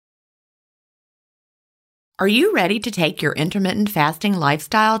Are you ready to take your intermittent fasting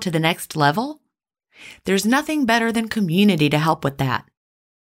lifestyle to the next level? There's nothing better than community to help with that.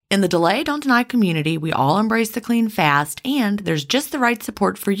 In the Delay Don't Deny community, we all embrace the clean fast, and there's just the right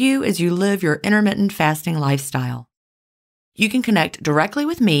support for you as you live your intermittent fasting lifestyle. You can connect directly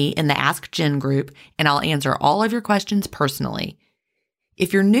with me in the Ask Jen group, and I'll answer all of your questions personally.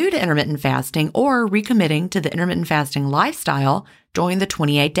 If you're new to intermittent fasting or recommitting to the intermittent fasting lifestyle, join the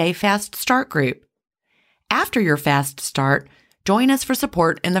 28-day Fast Start group. After your fast start, join us for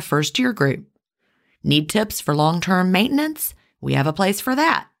support in the first year group. Need tips for long-term maintenance? We have a place for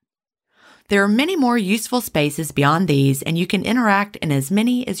that. There are many more useful spaces beyond these, and you can interact in as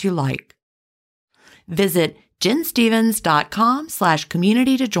many as you like. Visit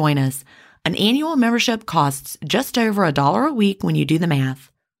jenstevens.com/community to join us. An annual membership costs just over $1 a week when you do the math.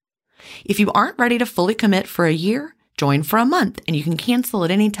 If you aren't ready to fully commit for a year, join for a month and you can cancel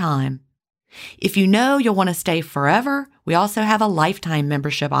at any time. If you know you'll want to stay forever, we also have a lifetime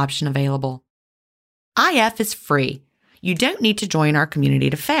membership option available. IF is free. You don't need to join our community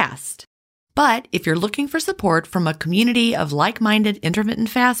to fast. But if you're looking for support from a community of like-minded intermittent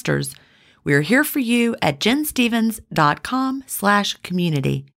fasters, we're here for you at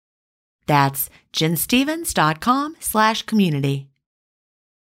jenstevens.com/community. That's jenstevens.com/community.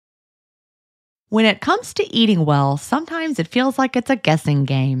 When it comes to eating well, sometimes it feels like it's a guessing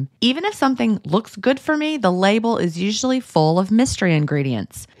game. Even if something looks good for me, the label is usually full of mystery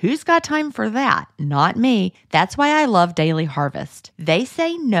ingredients. Who's got time for that? Not me. That's why I love Daily Harvest. They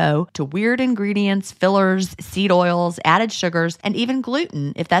say no to weird ingredients, fillers, seed oils, added sugars, and even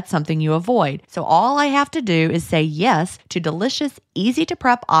gluten if that's something you avoid. So all I have to do is say yes to delicious,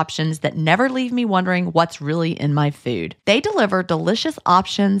 easy-to-prep options that never leave me wondering what's really in my food. They deliver delicious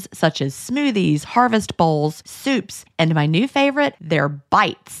options such as smoothies, harvest bowls, soups, and my new favorite, their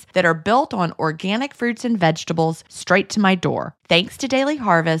bites that are built on organic fruits and vegetables straight to my door. Thanks to Daily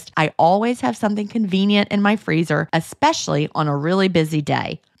Harvest, I always have something convenient in my freezer, especially on a really busy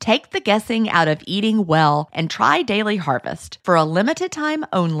day. Take the guessing out of eating well and try Daily Harvest. For a limited time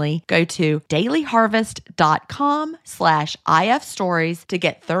only, go to dailyharvest.com/ifstories to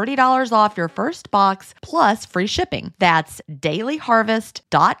get $30 off your first box plus free shipping. That's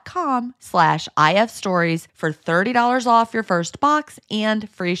dailyharvest.com/ifstories for $30 off your first box and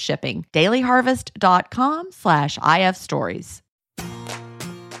free shipping. dailyharvest.com/ifstories.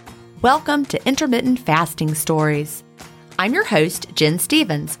 Welcome to Intermittent Fasting Stories. I'm your host, Jen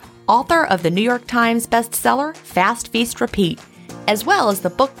Stevens, author of the New York Times bestseller, Fast, Feast, Repeat, as well as the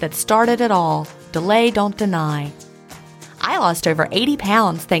book that started it all, Delay Don't Deny. I lost over 80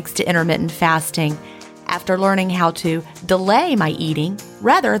 pounds thanks to intermittent fasting after learning how to delay my eating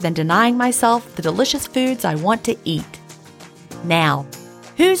rather than denying myself the delicious foods I want to eat. Now,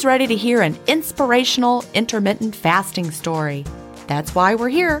 who's ready to hear an inspirational intermittent fasting story? That's why we're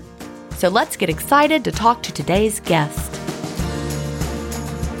here. So let's get excited to talk to today's guest.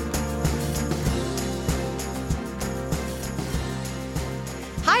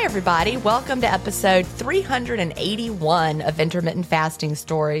 Hi, everybody. Welcome to episode 381 of Intermittent Fasting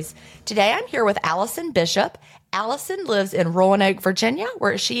Stories. Today, I'm here with Allyson Bishop. Allyson lives in Roanoke, Virginia,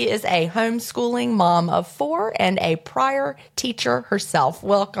 where she is a homeschooling mom of 4 and a prior teacher herself.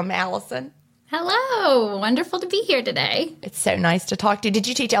 Welcome, Allyson. Hello. Wonderful to be here today. It's so nice to talk to you. Did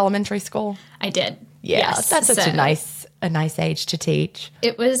you teach elementary school? I did. Yeah, yes. That's such a nice age to teach.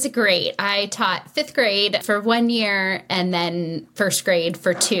 It was great. I taught 5th grade for 1 year and then 1st grade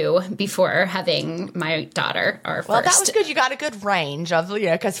for 2 before having my daughter, our Well, first. that was good. You got a good range of,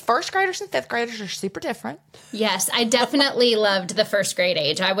 because 1st graders and 5th graders are super different. Yes, I definitely loved the 1st grade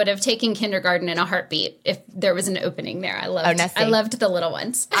age. I would have taken kindergarten in a heartbeat if there was an opening there. I loved the little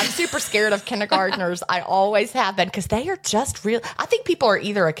ones. I'm super scared of kindergartners. I always have been because they are just real. I think people are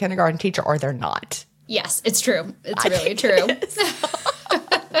either a kindergarten teacher or they're not. Yes, it's true. It's really true.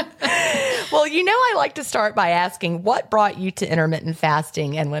 Well, I like to start by asking, what brought you to intermittent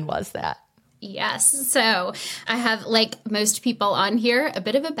fasting and when was that? Yes. So I have, like most people on here, a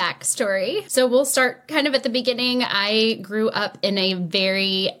bit of a backstory. So we'll start kind of at the beginning. I grew up in a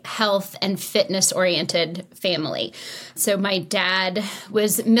very health and fitness oriented family. So my dad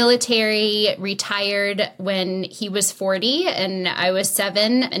was military, retired when he was 40 and I was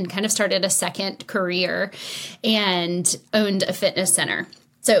 7, and kind of started a second career and owned a fitness center.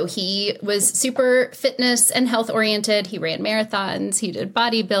 So he was super fitness and health oriented. He ran marathons, he did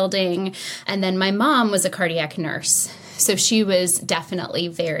bodybuilding. And then my mom was a cardiac nurse. So she was definitely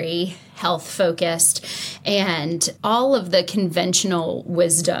very health focused. And all of the conventional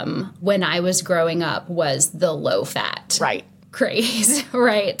wisdom when I was growing up was the low fat. Right. craze,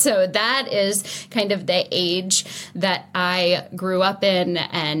 right? So that is kind of the age that I grew up in,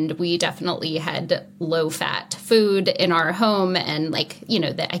 and we definitely had low-fat food in our home, and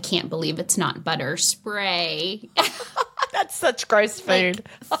that I can't believe it's not butter spray. That's such gross food.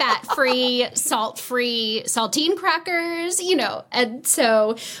 Fat-free, salt-free, saltine crackers, And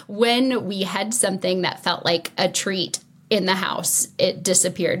so when we had something that felt like a treat in the house, it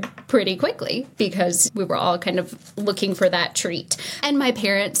disappeared pretty quickly because we were all kind of looking for that treat. And my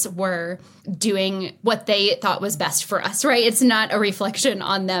parents were doing what they thought was best for us, right? It's not a reflection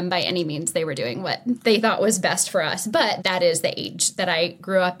on them by any means. They were doing what they thought was best for us. But that is the age that I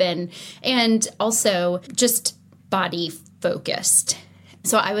grew up in. And also just body focused.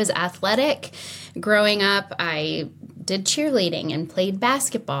 So I was athletic growing up. I did cheerleading and played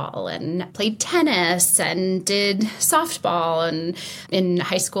basketball and played tennis and did softball. And in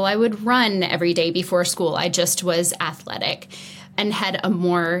high school, I would run every day before school. I just was athletic and had a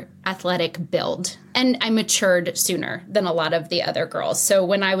more athletic build. And I matured sooner than a lot of the other girls. So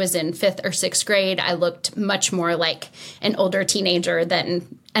when I was in 5th or 6th grade, I looked much more like an older teenager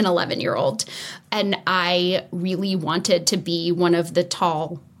than an 11-year-old. And I really wanted to be one of the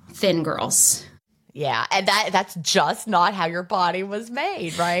tall, thin girls. Yeah, and that's just not how your body was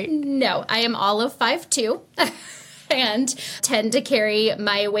made, right? No, I am all of 5'2". And tend to carry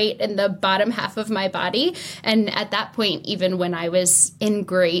my weight in the bottom half of my body. And at that point, even when I was in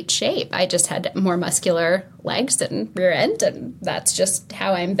great shape, I just had more muscular legs and rear end, and that's just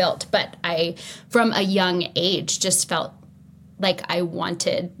how I'm built. But I, from a young age, just felt like I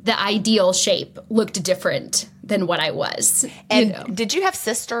wanted the ideal shape looked different than what I was. And did you have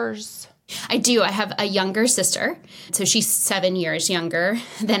sisters? I do. I have a younger sister. So she's 7 years younger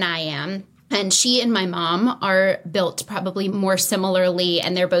than I am. And she and my mom are built probably more similarly,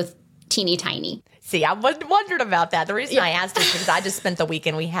 and they're both teeny tiny. See, I wondered about that. The reason I asked is because I just spent the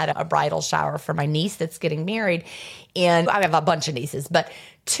weekend. We had a bridal shower for my niece that's getting married. And I have a bunch of nieces, but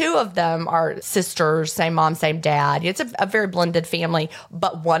 2 of them are sisters, same mom, same dad. It's a very blended family.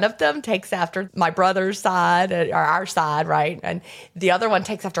 But one of them takes after my brother's side, or our side, right? And the other one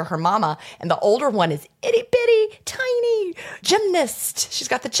takes after her mama. And the older one is itty bitty, tiny gymnast. She's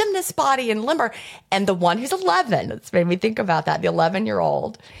got the gymnast body and limber. And the one who's 11, it's made me think about that. The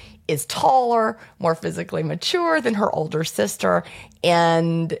 11-year-old is taller, more physically mature than her older sister.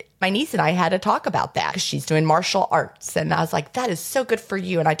 And my niece and I had to talk about that because she's doing martial arts. And I was like, that is so good for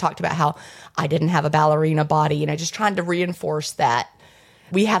you. And I talked about how I didn't have a ballerina body. And I just trying to reinforce that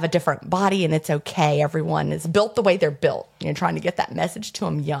we have a different body and it's okay. Everyone is built the way they're built. Trying to get that message to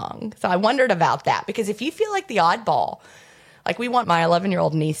them young. So I wondered about that because if you feel like the oddball, like we want my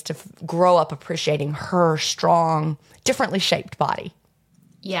 11-year-old niece to grow up appreciating her strong, differently shaped body.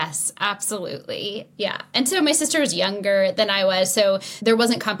 Yes, absolutely. Yeah. And so my sister was younger than I was, so there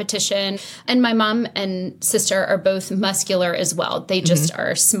wasn't competition. And my mom and sister are both muscular as well. They just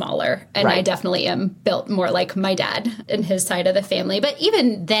are smaller. And I definitely am built more like my dad and his side of the family. But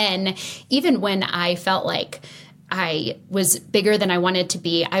even then, even when I felt like I was bigger than I wanted to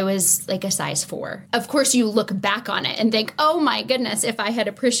be, I was like a size 4. Of course, you look back on it and think, oh my goodness, if I had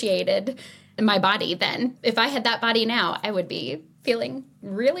appreciated my body then, if I had that body now, I would be feeling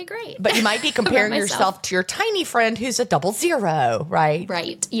really great. But you might be comparing yourself to your tiny friend who's a 00, right?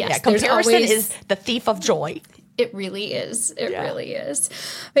 Right. Yes. Yeah, comparison is the thief of joy. It really is. It really is.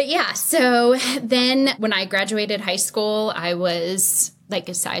 But yeah, so then when I graduated high school, I was like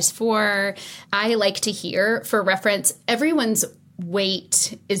a size 4. I like to hear, for reference, everyone's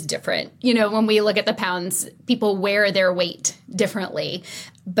weight is different. When we look at the pounds, people wear their weight differently.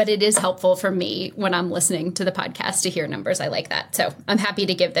 But it is helpful for me when I'm listening to the podcast to hear numbers. I like that. So I'm happy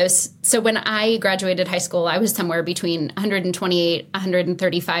to give those. So when I graduated high school, I was somewhere between 128,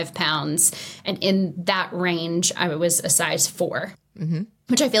 135 pounds. And in that range, I was a size 4,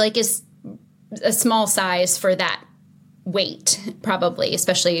 which I feel like is a small size for that weight, probably,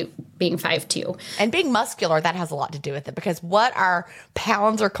 especially being 5'2". And being muscular, that has a lot to do with it because what our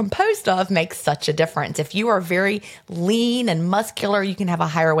pounds are composed of makes such a difference. If you are very lean and muscular, you can have a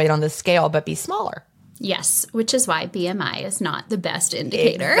higher weight on the scale, but be smaller. Yes, which is why BMI is not the best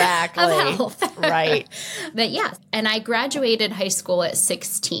indicator of health. Right. But yeah, and I graduated high school at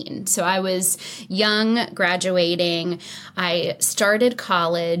 16. So I was young graduating. I started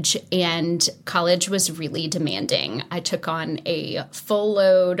college, and college was really demanding. I took on a full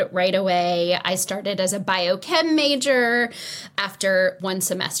load right away. I started as a biochem major. After one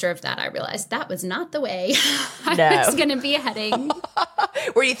semester of that, I realized that was not the way I was going to be heading.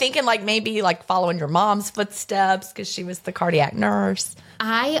 Were you thinking maybe following your mom's footsteps because she was the cardiac nurse?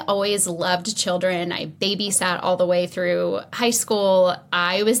 I always loved children. I babysat all the way through high school.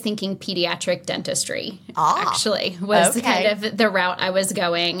 I was thinking pediatric dentistry, actually, was kind of the route I was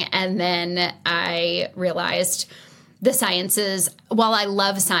going. And then I realized the sciences, while I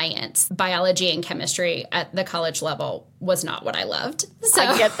love science, biology and chemistry at the college level was not what I loved. So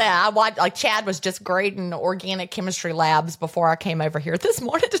I get that. I watched, Chad was just grading organic chemistry labs before I came over here this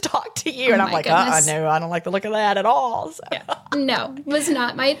morning to talk to you. And I'm like, no, I don't like the look of that at all. So. Yeah. No, was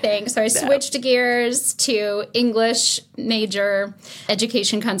not my thing. So I switched gears to English major,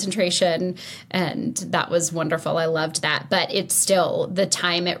 education concentration, and that was wonderful. I loved that. But it's still the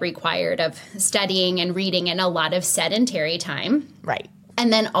time it required of studying and reading and a lot of sedentary time. Right.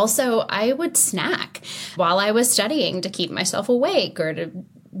 And then also I would snack while I was studying to keep myself awake or to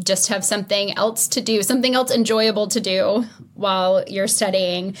just have something else to do, something else enjoyable to do while you're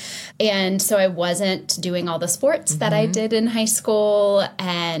studying. And so I wasn't doing all the sports that I did in high school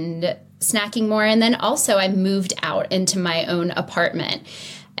and snacking more. And then also I moved out into my own apartment.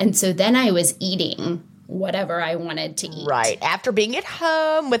 And so then I was eating whatever I wanted to eat. Right. After being at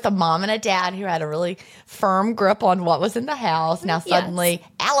home with a mom and a dad who had a really firm grip on what was in the house, now suddenly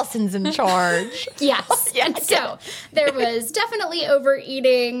Allyson's in charge. Yes. And so there was definitely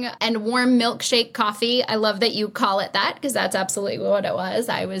overeating and warm milkshake coffee. I love that you call it that because that's absolutely what it was.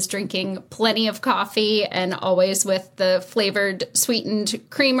 I was drinking plenty of coffee and always with the flavored sweetened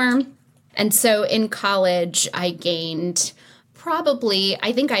creamer. And so in college, I gained probably,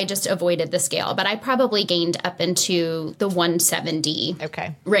 I think I just avoided the scale, but I probably gained up into the 170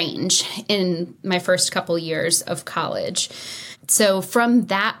 range in my first couple years of college. So from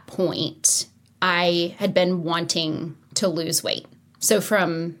that point, I had been wanting to lose weight. So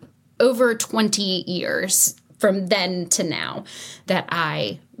from over 20 years from then to now that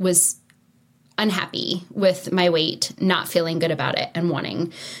I was unhappy with my weight, not feeling good about it, and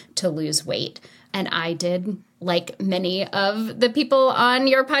wanting to lose weight. And I did, like many of the people on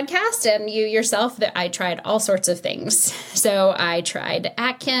your podcast and you yourself, that I tried all sorts of things. So I tried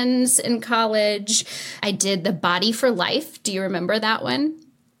Atkins in college. I did the Body for Life. Do you remember that one?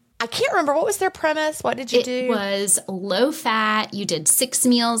 I can't remember. What was their premise? What did you do? It was low fat. You did 6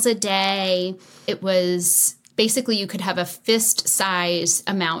 meals a day. It was basically you could have a fist size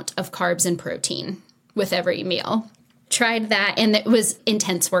amount of carbs and protein with every meal. Tried that, and it was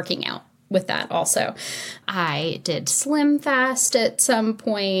intense working out with that also. I did Slim Fast at some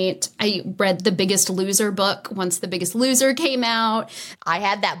point. I read The Biggest Loser book once The Biggest Loser came out. I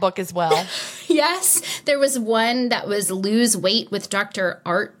had that book as well. Yes. There was one that was Lose Weight with Dr.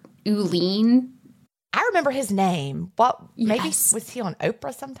 Art Uline. I remember his name. Maybe was he on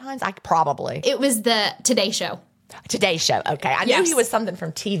Oprah sometimes? Probably. It was the Today Show. Today Show. Okay. I knew he was something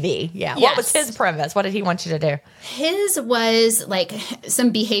from TV. Yeah. What was his premise? What did he want you to do? His was like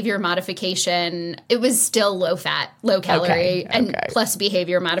some behavior modification. It was still low fat, low calorie, and plus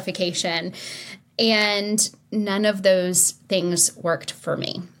behavior modification. And none of those things worked for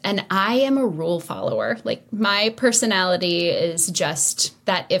me. And I am a rule follower. Like my personality is just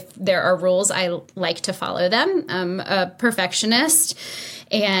that if there are rules, I like to follow them. I'm a perfectionist.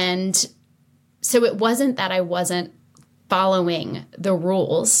 And so it wasn't that I wasn't following the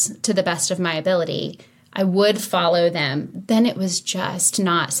rules to the best of my ability. I would follow them. Then it was just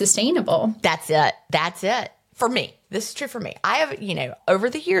not sustainable. That's it. For me. This is true for me. I have, over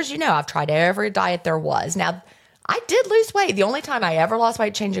the years, I've tried every diet there was. Now, I did lose weight. The only time I ever lost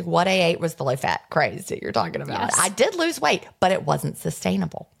weight changing what I ate was the low fat craze that you're talking about. Yes. I did lose weight, but it wasn't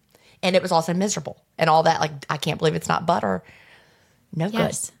sustainable. And it was also miserable. And all that, like, I can't believe it's not butter. No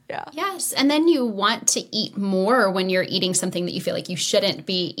good. Yeah. Yes. And then you want to eat more when you're eating something that you feel like you shouldn't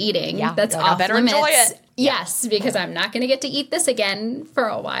be eating. Yeah. That's off better limits. Enjoy it. Yes, because I'm not going to get to eat this again for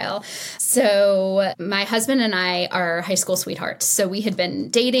a while. So my husband and I are high school sweethearts. So we had been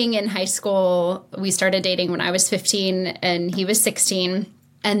dating in high school. We started dating when I was 15 and he was 16.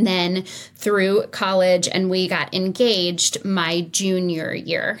 And then through college, and we got engaged my junior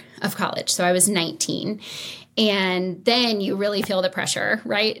year of college. So I was 19. And then you really feel the pressure,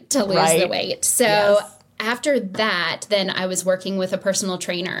 right, to lose the weight. So after that, then I was working with a personal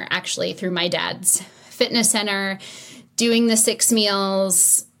trainer, actually, through my dad's fitness center, doing the 6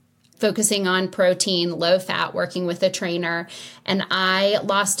 meals, focusing on protein, low fat, working with a trainer. And I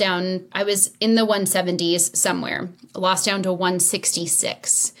lost down, I was in the 170s somewhere, lost down to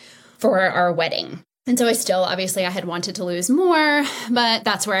 166 for our wedding. And so I had wanted to lose more, but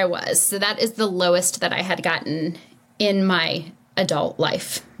that's where I was. So that is the lowest that I had gotten in my adult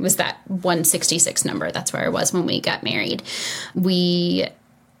life, was that 166 number. That's where I was when we got married. We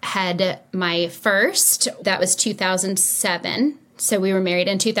had my first, that was 2007. So we were married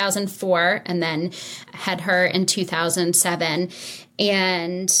in 2004 and then had her in 2007.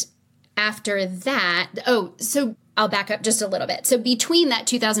 And after that, so I'll back up just a little bit. So between that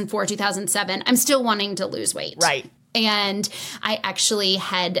 2004, 2007, I'm still wanting to lose weight. Right. And I actually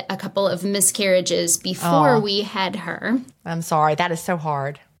had a couple of miscarriages before we had her. I'm sorry. That is so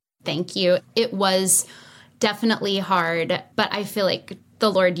hard. Thank you. It was definitely hard, but I feel like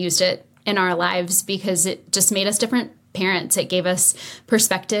the Lord used it in our lives because it just made us different parents. It gave us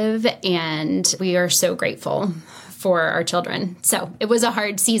perspective, and we are so grateful for our children. So it was a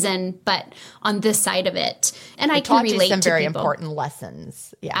hard season, but on this side of it, and I can relate to people. Some very important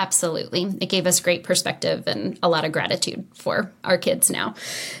lessons. Yeah, absolutely. It gave us great perspective and a lot of gratitude for our kids now.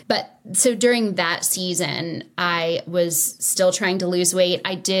 But so during that season, I was still trying to lose weight.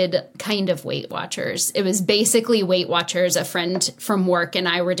 I did kind of Weight Watchers. It was basically Weight Watchers. A friend from work and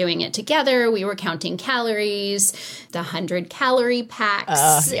I were doing it together. We were counting calories, the 100-calorie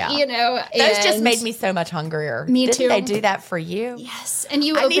packs, you know. Those just made me so much hungrier. Me too. Didn't they do that for you? Yes. And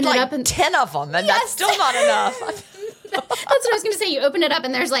you I open need it like up and 10 of them, and that's still not enough. That's what I was going to say. You open it up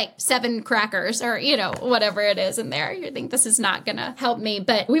and there's like 7 crackers or, you know, whatever it is in there. You think this is not going to help me.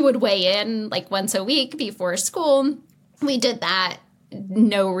 But we would weigh in like once a week before school. We did that.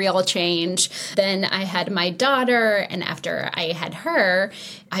 No real change. Then I had my daughter. And after I had her,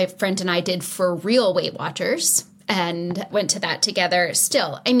 a friend and I did For Real Weight Watchers and went to that together.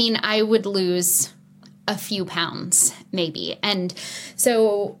 Still, I mean, I would lose a few pounds maybe. And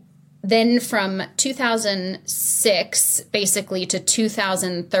so then from 2006, basically to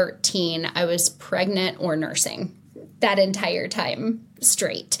 2013, I was pregnant or nursing that entire time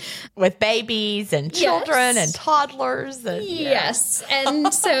straight. With babies and children and toddlers. And, yes.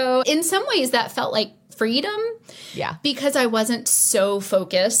 And so in some ways that felt like freedom. Yeah. Because I wasn't so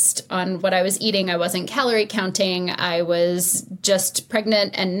focused on what I was eating. I wasn't calorie counting. I was just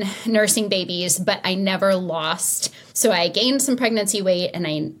pregnant and nursing babies, but I never lost. So I gained some pregnancy weight and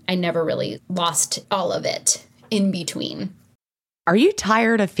I never really lost all of it in between. Are you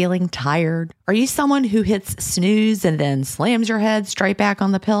tired of feeling tired? Are you someone who hits snooze and then slams your head straight back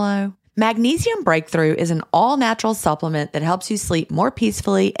on the pillow? Magnesium Breakthrough is an all-natural supplement that helps you sleep more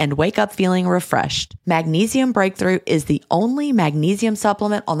peacefully and wake up feeling refreshed. Magnesium Breakthrough is the only magnesium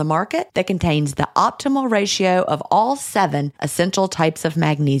supplement on the market that contains the optimal ratio of all 7 essential types of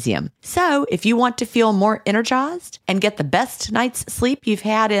magnesium. So, if you want to feel more energized and get the best night's sleep you've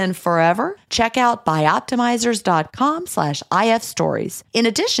had in forever, check out bioptimizers.com/ifstories. In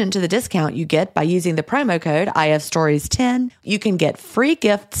addition to the discount you get by using the promo code IFStories10, you can get free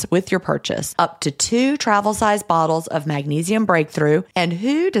gifts with your purchase, up to 2 travel-size bottles of Magnesium Breakthrough, and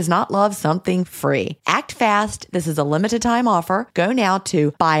who does not love something free? Act fast. This is a limited time offer. Go now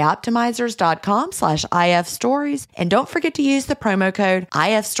to bioptimizers.com/ifstories, and don't forget to use the promo code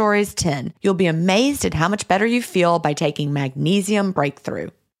IFStories10. You'll be amazed at how much better you feel by taking Magnesium Breakthrough.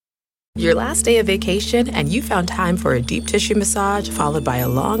 Your last day of vacation and you found time for a deep tissue massage followed by a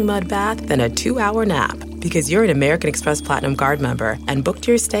long mud bath, then a 2-hour nap. Because you're an American Express Platinum Card member and booked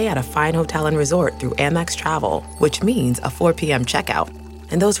your stay at a fine hotel and resort through Amex Travel, which means a 4 p.m. checkout.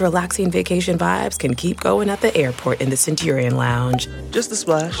 And those relaxing vacation vibes can keep going at the airport in the Centurion Lounge. Just a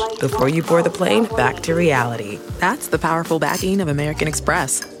splash. Before you board the plane, back to reality. That's the powerful backing of American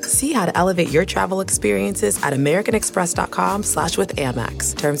Express. See how to elevate your travel experiences at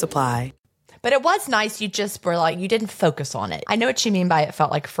americanexpress.com/withAmex. Terms apply. But it was nice. You just were like, you didn't focus on it. I know what you mean by it felt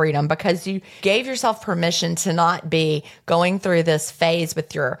like freedom, because you gave yourself permission to not be going through this phase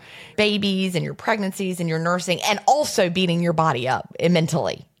with your babies and your pregnancies and your nursing and also beating your body up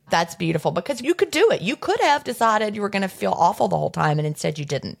mentally. That's beautiful, because you could do it. You could have decided you were going to feel awful the whole time, and instead you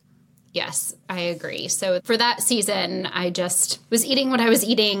didn't. Yes, I agree. So for that season, I just was eating what I was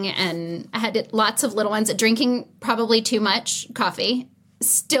eating, and I had lots of little ones, drinking probably too much coffee,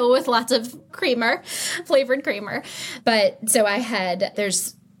 still with lots of creamer, flavored creamer. But so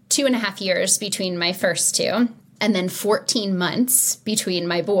there's 2.5 years between my first 2, and then 14 months between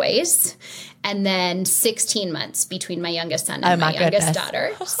my boys, and then 16 months between my youngest son and my youngest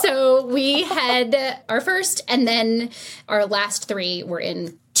daughter. So we had our first, and then our last 3 were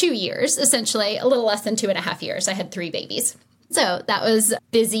in 2 years, essentially, a little less than 2.5 years. I had 3 babies. So that was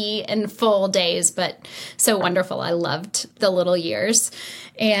busy and full days, but so wonderful. I loved the little years.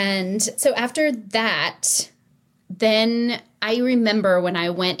 And so after that, then I remember when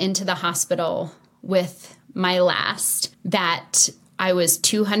I went into the hospital with my last, that I was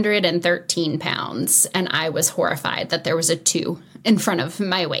 213 pounds, and I was horrified that there was a 2 in front of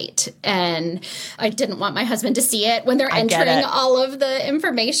my weight. And I didn't want my husband to see it when they're entering all of the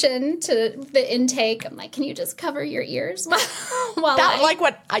information to the intake. I'm like, can you just cover your ears while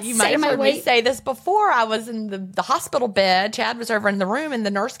you might have heard me say this before. I was in the hospital bed. Chad was over in the room, and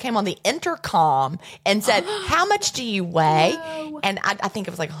the nurse came on the intercom and said, how much do you weigh? No. And I think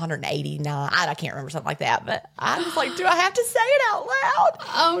it was like 189. I can't remember, something like that. But I was like, do I have to say it out loud?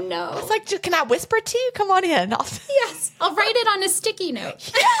 Oh, no. I was like, can I whisper it to you? Come on in. Yes. I'll write it on a sticky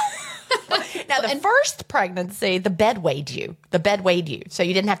note. Now, the first pregnancy, the bed weighed you. The bed weighed you. So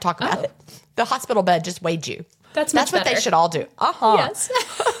you didn't have to talk about it. The hospital bed just weighed you. That's what they should all do. Yes.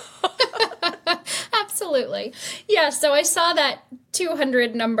 Absolutely. Yeah, so I saw that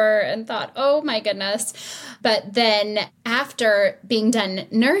 200 number and thought, oh my goodness. But then after being done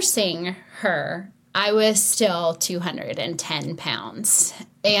nursing her, I was still 210 pounds.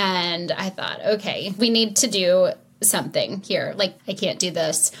 And I thought, okay, we need to do something here. Like, I can't do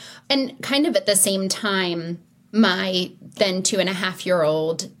this. And kind of at the same time, my then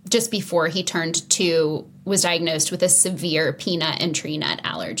 2.5-year-old, just before he turned 2, was diagnosed with a severe peanut and tree nut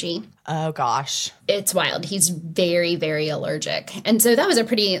allergy. Oh, gosh. It's wild. He's very, very allergic. And so that was a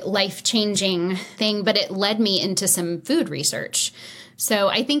pretty life-changing thing, but it led me into some food research. So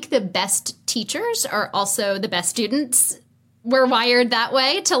I think the best teachers are also the best students. We're wired that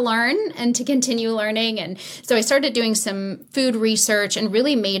way to learn and to continue learning. And so I started doing some food research and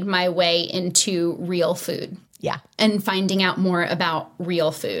really made my way into real food. Yeah. And finding out more about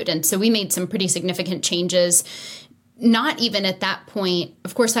real food. And so we made some pretty significant changes. Not even at that point.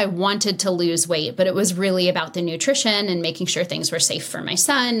 Of course, I wanted to lose weight, but it was really about the nutrition and making sure things were safe for my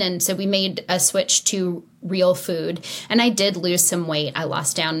son. And so we made a switch to real food. And I did lose some weight. I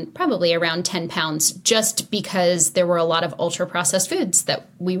lost down probably around 10 pounds just because there were a lot of ultra-processed foods that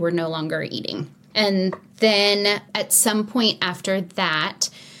we were no longer eating. And then at some point after that,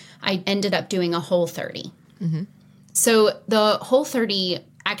 I ended up doing a Whole30. Mm-hmm. So the Whole30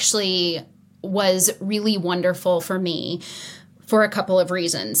 actually was really wonderful for me for a couple of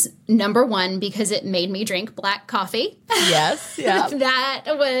reasons. Number one, because it made me drink black coffee. Yes, yeah.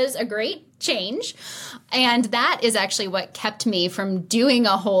 That was a great change. And that is actually what kept me from doing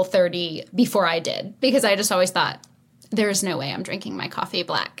a Whole30 before I did, because I just always thought, there's no way I'm drinking my coffee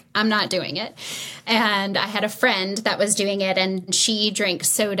black. I'm not doing it. And I had a friend that was doing it, and she drank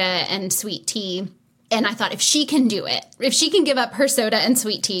soda and sweet tea. And I thought, if she can do it, if she can give up her soda and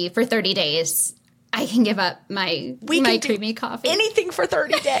sweet tea for 30 days, I can give up my creamy coffee. Anything for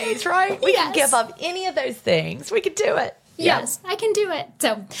 30 days, right? We can give up any of those things. We could do it. Yes, I can do it.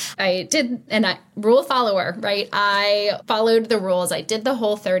 So I did, and rule follower, right? I followed the rules. I did the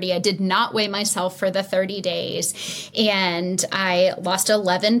Whole30. I did not weigh myself for the 30 days, and I lost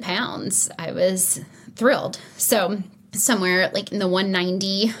 11 pounds. I was thrilled. So somewhere like in the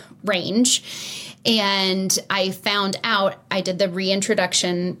 190 range. And I found out, I did the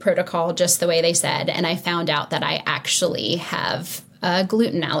reintroduction protocol just the way they said, and I found out that I actually have a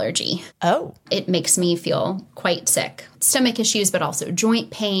gluten allergy. Oh. It makes me feel quite sick. Stomach issues, but also joint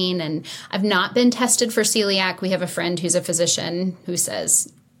pain, and I've not been tested for celiac. We have a friend who's a physician who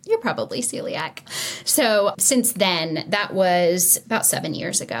says, you're probably celiac. So since then, that was about 7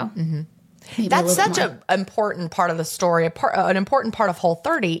 years ago. Mm-hmm. That's such an important part of the story. An important part of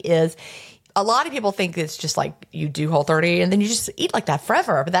Whole30 is, a lot of people think it's just like you do Whole30 and then you just eat like that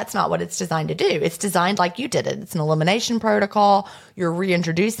forever, but that's not what it's designed to do. It's designed like you did it. It's an elimination protocol. You're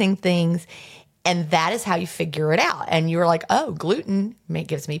reintroducing things, and that is how you figure it out. And you're like, oh, gluten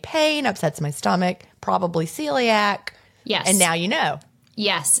gives me pain, upsets my stomach, probably celiac. Yes. And now you know.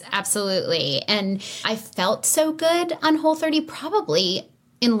 Yes, absolutely. And I felt so good on Whole30, probably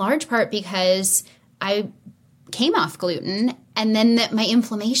in large part because I came off gluten, and then my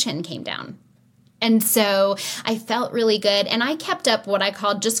inflammation came down. And so I felt really good. And I kept up what I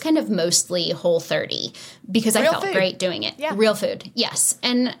called just kind of mostly Whole30 because I felt great doing it. Yeah. Real food. Yes.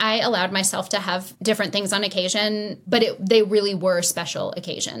 And I allowed myself to have different things on occasion, but they really were special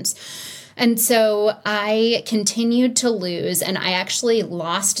occasions. And so I continued to lose, and I actually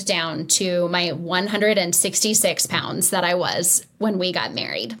lost down to my 166 pounds that I was when we got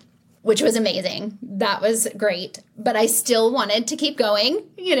married, which was amazing. That was great. But I still wanted to keep going,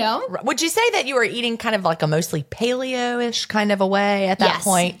 you know? Would you say that you were eating kind of like a mostly paleo-ish kind of a way at that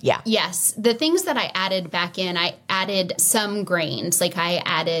point? Yeah. Yes. The things that I added back in, I added some grains. Like I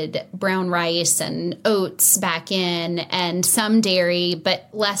added brown rice and oats back in, and some dairy, but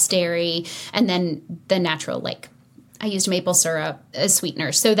less dairy. And then the natural, like, I used maple syrup as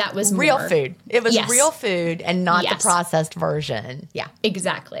sweetener. So that was real more food. It was real food and not the processed version. Yeah.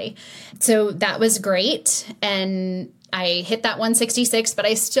 Exactly. So that was great. And I hit that 166, but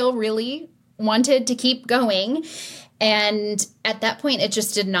I still really wanted to keep going. And at that point, it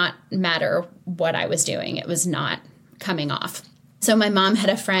just did not matter what I was doing. It was not coming off. So my mom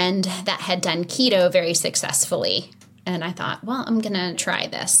had a friend that had done keto very successfully. And I thought, well, I'm going to try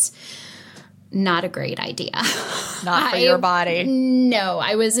this. Not a great idea. Not for your body. No,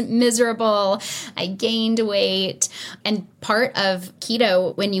 I was miserable. I gained weight. And part of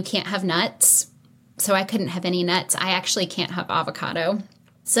keto, when you can't have nuts, so I couldn't have any nuts. I actually can't have avocado.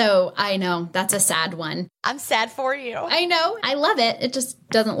 So I know that's a sad one. I'm sad for you. I know. I love it. It just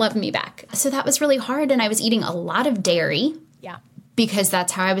doesn't love me back. So that was really hard. And I was eating a lot of dairy. Yeah. Because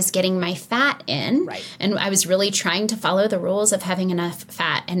that's how I was getting my fat in. Right. And I was really trying to follow the rules of having enough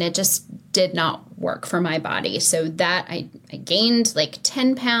fat. And it just did not work for my body. So that I gained like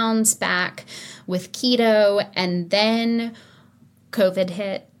 10 pounds back with keto. And then COVID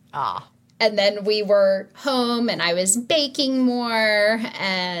hit. And then we were home and I was baking more.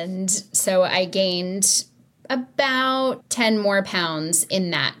 And so I gained about 10 more pounds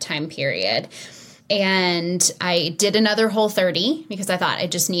in that time period. And I did another Whole30 because I thought I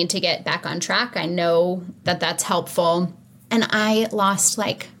just need to get back on track. I know that that's helpful. And I lost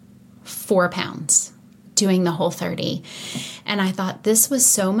like 4 pounds doing the Whole30. And I thought this was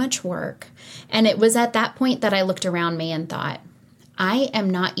so much work. And it was at that point that I looked around me and thought, I am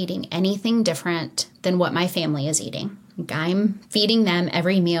not eating anything different than what my family is eating. I'm feeding them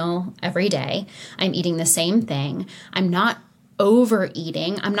every meal, every day. I'm eating the same thing. I'm not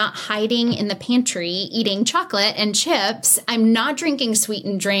overeating. I'm not hiding in the pantry eating chocolate and chips. I'm not drinking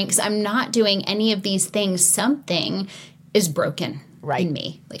sweetened drinks. I'm not doing any of these things. Something is broken in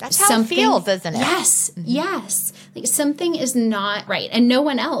me. Like that's how it feels, isn't it? Yes. Mm-hmm. Yes. Like something is not right. And no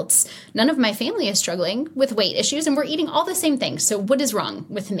one else, none of my family is struggling with weight issues and we're eating all the same things. So what is wrong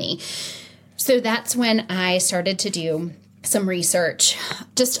with me? So that's when I started to do some research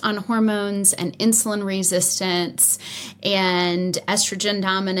just on hormones and insulin resistance and estrogen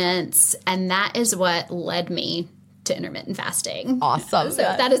dominance. And that is what led me to intermittent fasting. Awesome. So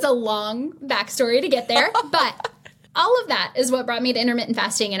that is a long backstory to get there. But all of that is what brought me to intermittent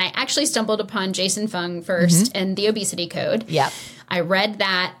fasting. And I actually stumbled upon Jason Fung first and the Obesity Code. Yep. I read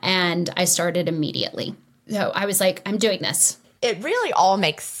that and I started immediately. So I was like, I'm doing this. It really all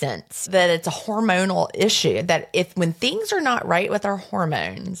makes sense that it's a hormonal issue, that when things are not right with our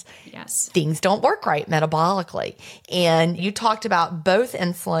hormones, yes, things don't work right metabolically. And you talked about both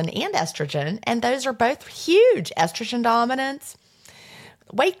insulin and estrogen, and those are both huge. Estrogen dominance,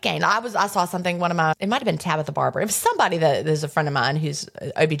 weight gain. I saw something, it might have been Tabitha Barber. It was somebody that is a friend of mine who's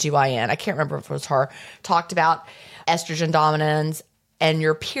OBGYN. I can't remember if it was her, talked about estrogen dominance. And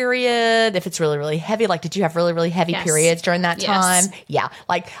your period, if it's really, really heavy, like did you have really, really heavy periods during that time? Yes. Yeah.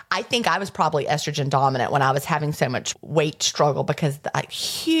 Like I think I was probably estrogen dominant when I was having so much weight struggle because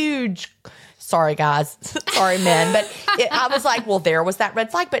huge, sorry guys, sorry men, but I was like, well, there was that red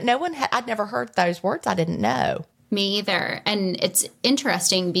flag, but I'd never heard those words. I didn't know. Me either. And it's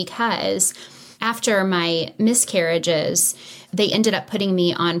interesting because after my miscarriages, they ended up putting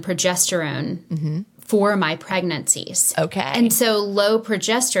me on progesterone for my pregnancies. Okay. And so low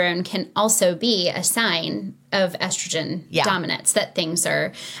progesterone can also be a sign of estrogen dominance, that things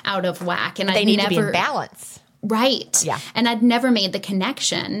are out of whack. And they need to be in balance. Right. Yeah. And I'd never made the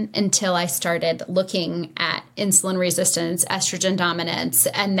connection until I started looking at insulin resistance, estrogen dominance,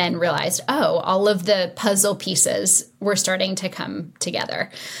 and then realized, all of the puzzle pieces were starting to come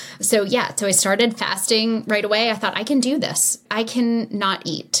together. So I started fasting right away. I thought, I can do this. I can not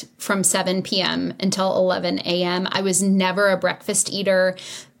eat from 7 p.m. until 11 a.m. I was never a breakfast eater.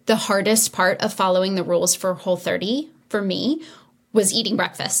 The hardest part of following the rules for Whole30 for me was eating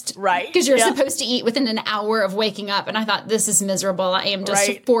breakfast. Right. Because you're supposed to eat within an hour of waking up. And I thought, this is miserable. I am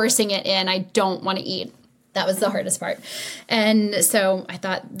just forcing it in. I don't want to eat. That was the hardest part. And so I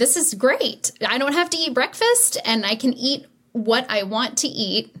thought, this is great. I don't have to eat breakfast and I can eat what I want to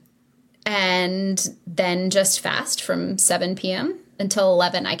eat and then just fast from 7 p.m. until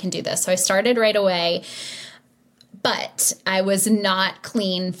 11. I can do this. So I started right away. But I was not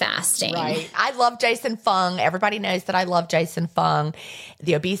clean fasting. Right. I love Jason Fung. Everybody knows that I love Jason Fung.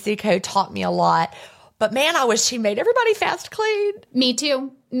 The Obesity Code taught me a lot. But man, I wish he made everybody fast clean. Me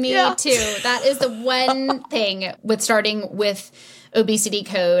too. Me too. That is the one thing with starting with Obesity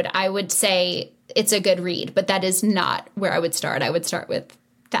Code. I would say it's a good read, but that is not where I would start. I would start with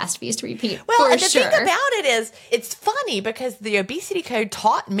fast, feast, repeat. Well, for and the sure. thing about it is, it's funny because the obesity code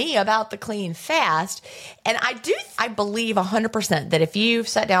taught me about the clean fast. And I believe 100% that if you've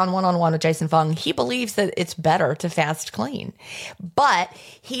sat down one-on-one with Jason Fung, he believes that it's better to fast clean. But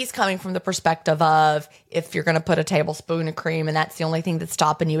he's coming from the perspective of, if you're going to put a tablespoon of cream and that's the only thing that's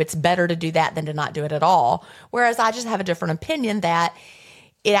stopping you, it's better to do that than to not do it at all. Whereas I just have a different opinion that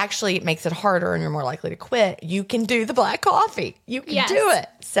it actually makes it harder and you're more likely to quit. You can do the black coffee. You can do it.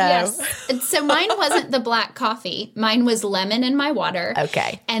 So And so mine wasn't the black coffee. Mine was lemon in my water.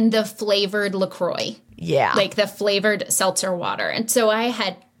 Okay. And the flavored LaCroix. Yeah. Like the flavored seltzer water. And so I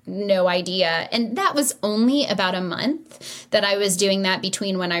had no idea. And that was only about a month that I was doing that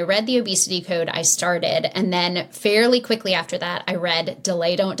between when I read the obesity code, I started. And then fairly quickly after that, I read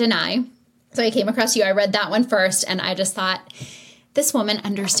Delay, Don't Deny. So I came across you. I read that one first. And I just thought, this woman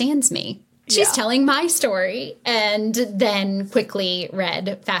understands me. She's telling my story. And then quickly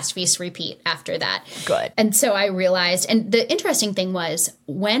read Fast, Feast, Repeat after that. Good. And so I realized, and the interesting thing was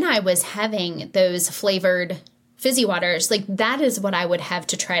when I was having those flavored fizzy waters, like that is what I would have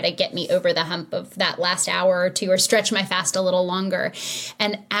to try to get me over the hump of that last hour or two or stretch my fast a little longer.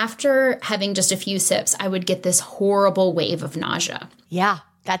 And after having just a few sips, I would get this horrible wave of nausea. Yeah.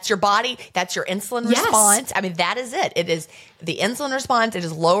 That's your body. That's your insulin response. I mean, that is it. It is the insulin response. It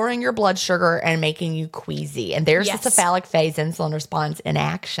is lowering your blood sugar and making you queasy. And there's the cephalic phase insulin response in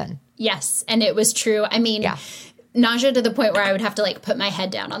action. Yes. And it was true. I mean, nausea to the point where I would have to like put my head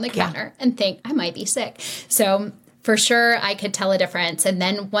down on the counter and think I might be sick. So for sure, I could tell a difference. And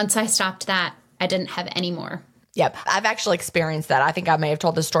then once I stopped that, I didn't have any more. Yep. I've actually experienced that. I think I may have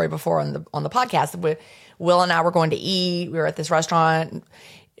told this story before on the podcast. Will and I were going to eat. We were at this restaurant.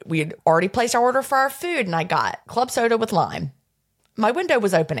 We had already placed our order for our food, and I got club soda with lime. My window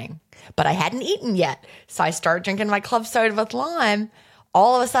was opening, but I hadn't eaten yet. So I start drinking my club soda with lime.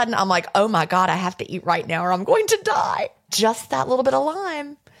 All of a sudden, I'm like, oh my God, I have to eat right now or I'm going to die. Just that little bit of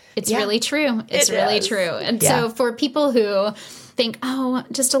lime. It's really true. It's really true. And so for people who think, oh,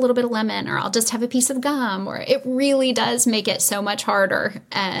 just a little bit of lemon, or I'll just have a piece of gum, or it really does make it so much harder.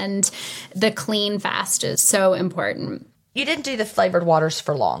 And the clean fast is so important. You didn't do the flavored waters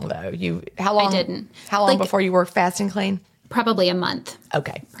for long, though. How long? I didn't. How long before you worked fasting clean? Probably a month.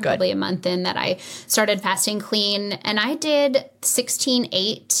 Okay, good. Probably a month in that I started fasting clean. And I did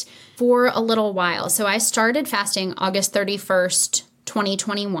 16-8 for a little while. So I started fasting August 31st,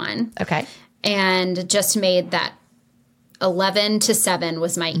 2021. Okay. And just made that 11 to 7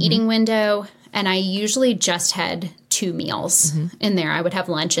 was my eating window. And I usually just had 2 meals in there. I would have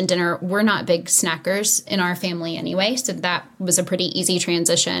lunch and dinner. We're not big snackers in our family anyway. So that was a pretty easy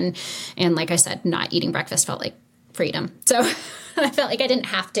transition. And like I said, not eating breakfast felt like freedom. So I felt like I didn't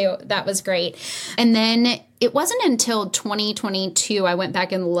have to. That was great. And then it wasn't until 2022 I went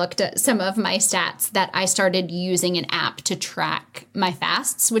back and looked at some of my stats that I started using an app to track my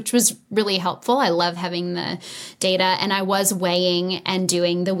fasts, which was really helpful. I love having the data. And I was weighing and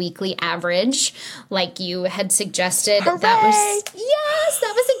doing the weekly average like you had suggested. Hooray!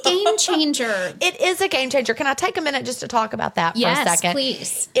 That was a game changer. It is a game changer. Can I take a minute just to talk about that for a second? Yes,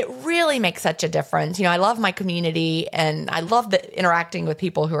 please. It really makes such a difference. You know, I love my community and I love interacting with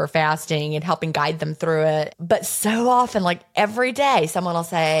people who are fasting and helping guide them through it. But so often, like every day, someone will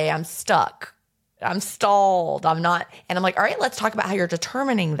say, I'm stuck. I'm stalled. I'm not. And I'm like, all right, let's talk about how you're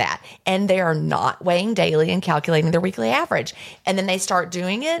determining that. And they are not weighing daily and calculating their weekly average. And then they start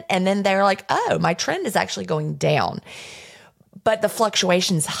doing it. And then they're like, oh, my trend is actually going down. But the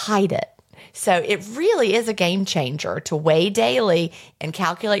fluctuations hide it. So it really is a game changer to weigh daily and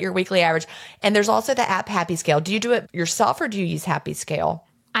calculate your weekly average. And there's also the app Happy Scale. Do you do it yourself or do you use Happy Scale?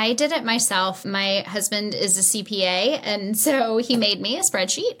 I did it myself. My husband is a CPA, and so he made me a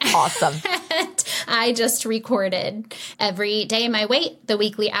spreadsheet. Awesome. And I just recorded every day my weight, the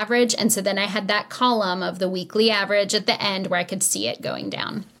weekly average, and so then I had that column of the weekly average at the end where I could see it going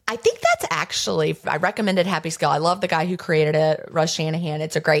down. I think that's actually, I recommended Happy Scale. I love the guy who created it, Russ Shanahan.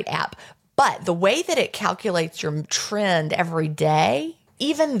 It's a great app. But the way that it calculates your trend every day,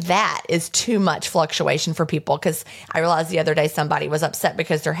 even that is too much fluctuation for people, because I realized the other day somebody was upset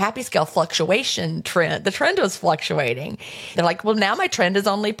because their Happy Scale fluctuation trend, the trend was fluctuating. They're like, well, now my trend is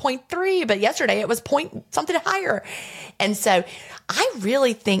only 0.3, but yesterday it was point something higher. And so I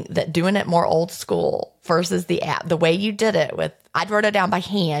really think that doing it more old school versus the app, the way you did it with, I wrote it down by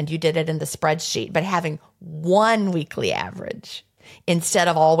hand, you did it in the spreadsheet, but having one weekly average instead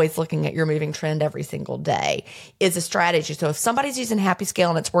of always looking at your moving trend every single day is a strategy. So if somebody's using Happy Scale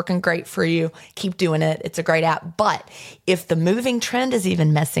and it's working great for you, keep doing it. It's a great app. But if the moving trend is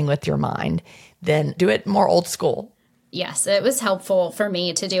even messing with your mind, then do it more old school. Yes, it was helpful for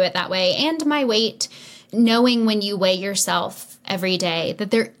me to do it that way. And my weight, knowing when you weigh yourself every day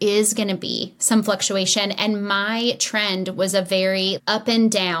that there is going to be some fluctuation. And my trend was a very up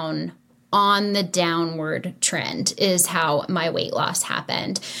and down, on the downward trend is how my weight loss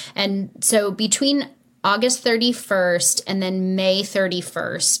happened. And so between August 31st and then May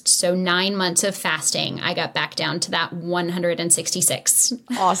 31st, so 9 months of fasting, I got back down to that 166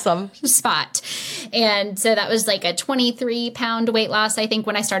 Awesome spot. And so that was like a 23-pound weight loss. I think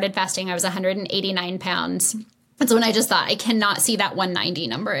when I started fasting, I was 189 pounds. And so when I just thought, I cannot see that 190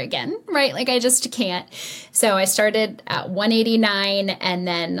 number again, right? Like I just can't. So I started at 189 and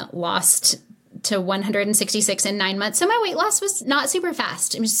then lost to 166 in 9 months. So my weight loss was not super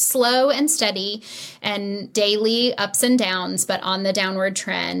fast. It was slow and steady and daily ups and downs, but on the downward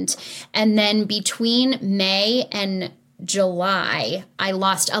trend. And then between May and July, I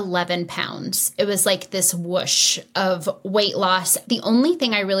lost 11 pounds. It was like this whoosh of weight loss. The only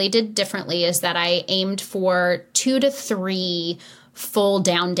thing I really did differently is that I aimed for 2 to 3 full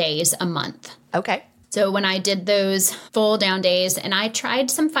down days a month. Okay. So when I did those full down days and I tried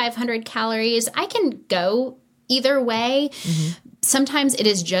some 500 calories, I can go either way. Mm-hmm. Sometimes it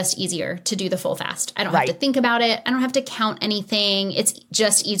is just easier to do the full fast. I don't have to think about it. I don't have to count anything. It's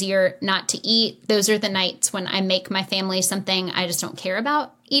just easier not to eat. Those are the nights when I make my family something I just don't care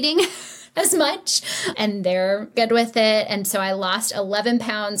about eating as much. And they're good with it. And so I lost 11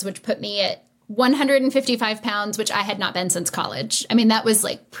 pounds, which put me at 155 pounds, which I had not been since college. I mean, that was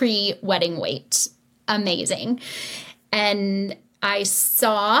like pre-wedding weight. Amazing. And I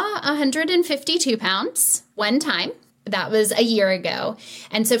saw 152 pounds one time. That was a year ago.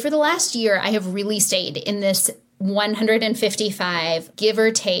 And so for the last year, I have really stayed in this 155, give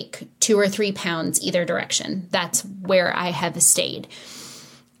or take 2 or 3 pounds either direction. That's where I have stayed.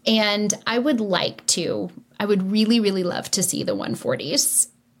 And I would really, really love to see the 140s.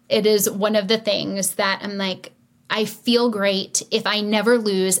 It is one of the things that I'm like, I feel great. If I never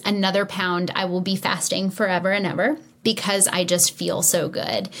lose another pound, I will be fasting forever and ever because I just feel so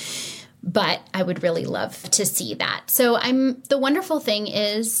good. But I would really love to see that. So the wonderful thing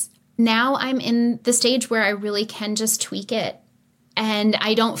is now I'm in the stage where I really can just tweak it. And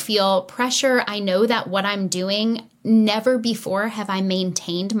I don't feel pressure. I know that what I'm doing, never before have I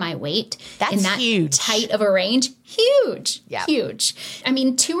maintained my weight in that huge. Tight of a range. Huge. Yeah. Huge. I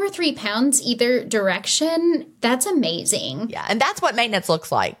mean, 2 or 3 pounds either direction, that's amazing. Yeah. And that's what maintenance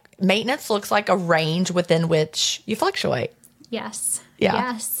looks like. Maintenance looks like a range within which you fluctuate. Yes.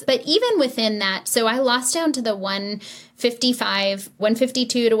 Yeah. Yes. But even within that, so I lost down to the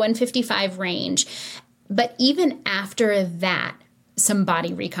 152 to 155 range. But even after that, some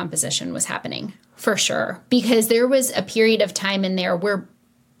body recomposition was happening for sure. Because there was a period of time in there where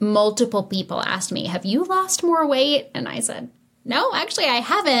multiple people asked me, have you lost more weight? And I said, no, actually I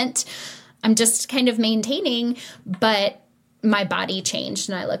haven't. I'm just kind of maintaining, but my body changed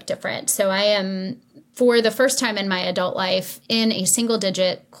and I look different. So I am, for the first time in my adult life, in a single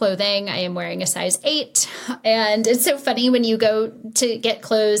digit clothing. I am wearing a size 8. And it's so funny when you go to get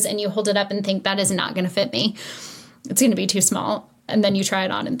clothes and you hold it up and think that is not going to fit me. It's going to be too small. And then you try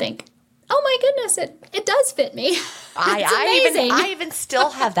it on and think, oh my goodness, it does fit me. I even still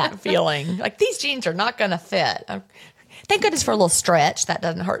have that feeling. Like these jeans are not going to fit. Thank goodness for a little stretch. That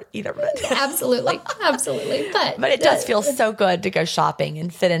doesn't hurt either. Absolutely. Absolutely. But it does feel so good to go shopping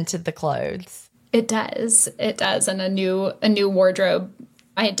and fit into the clothes. It does. It does. And a new wardrobe.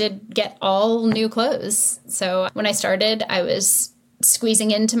 I did get all new clothes. So when I started, I was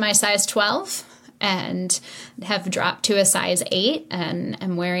squeezing into my size 12 and have dropped to a size 8 and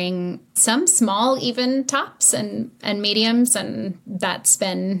am wearing some small even tops and mediums. And that's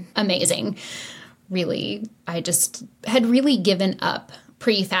been amazing. Really, I just had really given up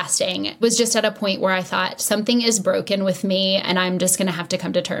pre-fasting. It was just at a point where I thought something is broken with me and I'm just going to have to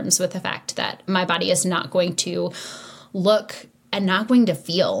come to terms with the fact that my body is not going to look and not going to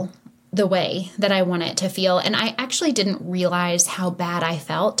feel the way that I want it to feel. And I actually didn't realize how bad I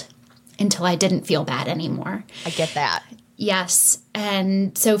felt until I didn't feel bad anymore. I get that. Yes.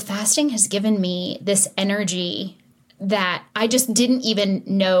 And so fasting has given me this energy that I just didn't even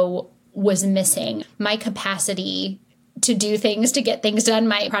know was missing. My capacity to do things, to get things done,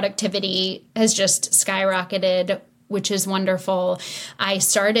 my productivity has just skyrocketed, which is wonderful. I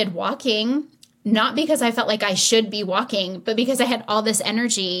started walking, not because I felt like I should be walking, but because I had all this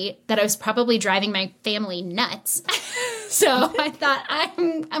energy that I was probably driving my family nuts. So I thought,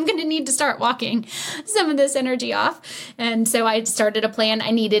 I'm going to need to start walking some of this energy off. And so I started a plan.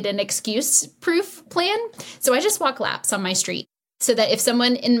 I needed an excuse-proof plan. So I just walk laps on my street. so that if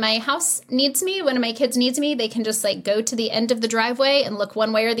someone in my house needs me, one of my kids needs me, they can just like go to the end of the driveway and look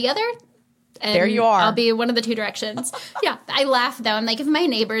one way or the other. And there you are. I'll be one of the two directions. Yeah. I laugh though. I'm like, if my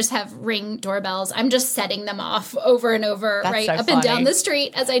neighbors have Ring doorbells, I'm just setting them off over and over, That's right so up funny. and down the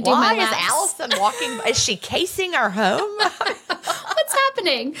street as I do my laps. Why is Allyson walking? Is she casing our home? What's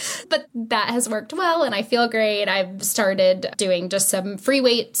happening? But that has worked well and I feel great. I've started doing just some free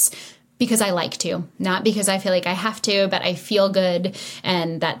weights because I like to, not because I feel like I have to, but I feel good.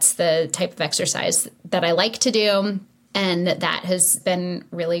 And that's the type of exercise that I like to do. And that has been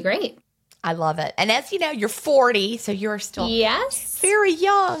really great. I love it. And as you know, you're 40, so you're still very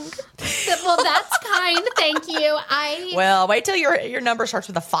young. Well, that's kind. Thank you. Well, wait till your number starts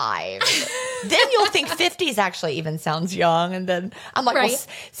with a 5. Then you'll think 50s actually even sounds young. And then I'm like, well,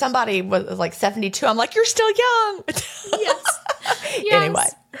 somebody was like 72. I'm like, you're still young. Yes. Anyway.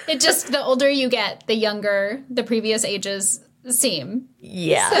 It just, the older you get, the younger the previous ages seem.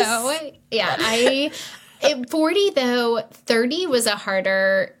 Yes. So, yeah, at 40, though, 30 was a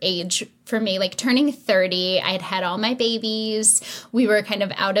harder age for me. Like turning 30, I had all my babies. We were kind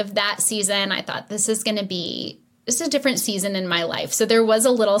of out of that season. I thought this is a different season in my life. So there was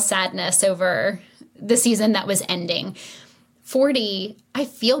a little sadness over the season that was ending. 40, I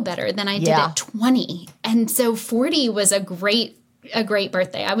feel better than I did at 20. And so 40 was a great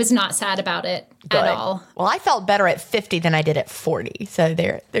birthday. I was not sad about it at all. Well, I felt better at 50 than I did at 40. So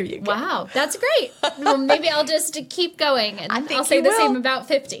there you go. Wow, that's great. Well, maybe I'll just keep going and I'll say the same about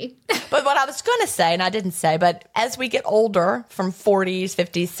 50. But what I was going to say, and I didn't say, but as we get older from 40s,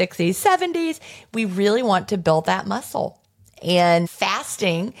 50s, 60s, 70s, we really want to build that muscle. And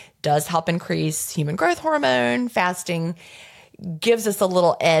fasting does help increase human growth hormone. Fasting gives us a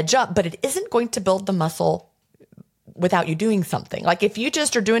little edge up, but it isn't going to build the muscle without you doing something. Like if you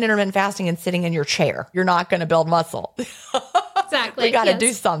just are doing intermittent fasting and sitting in your chair, you're not going to build muscle. Exactly. We got to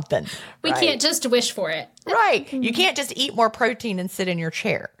do something. We can't just wish for it. Right. You can't just eat more protein and sit in your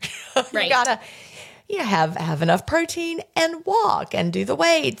chair. Right. You got to have enough protein and walk and do the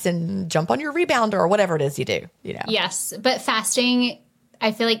weights and jump on your rebounder or whatever it is you do. Yes. But fasting,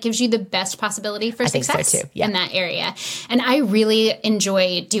 I feel like gives you the best possibility for success think so too. Yeah. in that area. And I really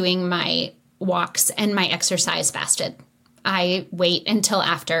enjoy doing my walks and my exercise fasted. I wait until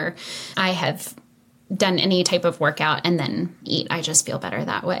after I have done any type of workout and then eat. I just feel better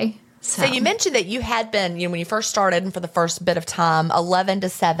that way. So you mentioned that you had been, when you first started and for the first bit of time, 11 to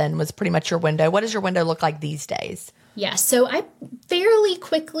 7 was pretty much your window. What does your window look like these days? Yeah, so I fairly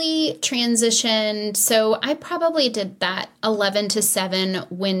quickly transitioned. So I probably did that 11 to 7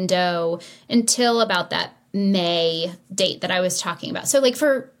 window until about that May date that I was talking about. So like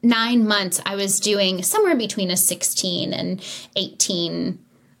for 9 months, I was doing somewhere between a 16 and 18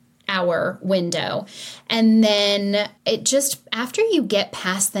 hour window. And then it just, after you get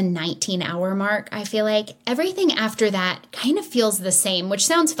past the 19 hour mark, I feel like everything after that kind of feels the same, which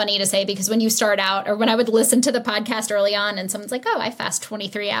sounds funny to say because when you start out or when I would listen to the podcast early on and someone's like, oh, I fast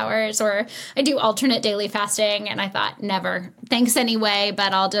 23 hours or I do alternate daily fasting. And I thought, never. Thanks anyway,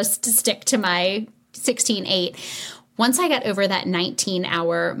 but I'll just stick to my 16-8. Once I got over that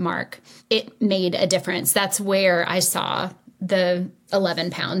 19-hour mark, it made a difference. That's where I saw the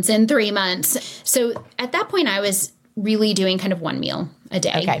 11 pounds in 3 months. So at that point, I was really doing kind of one meal a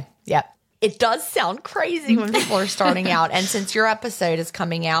day. Okay. Yep. It does sound crazy when people are starting out. And since your episode is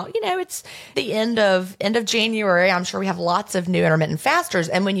coming out, it's the end of January. I'm sure we have lots of new intermittent fasters.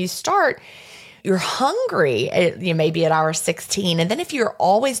 And when you start, you're hungry, you may be at hour 16. And then if you're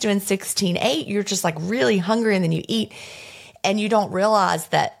always doing 16-8, you're just like really hungry and then you eat and you don't realize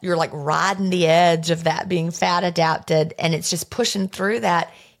that you're like riding the edge of that being fat adapted and it's just pushing through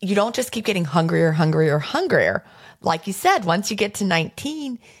that. You don't just keep getting hungrier. Like you said, once you get to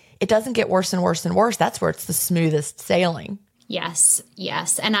 19, it doesn't get worse and worse and worse. That's where it's the smoothest sailing. Yes.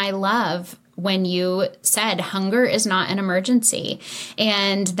 And I love when you said hunger is not an emergency.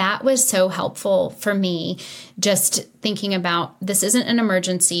 And that was so helpful for me, just thinking about this isn't an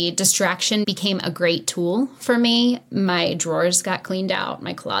emergency. Distraction became a great tool for me. My drawers got cleaned out.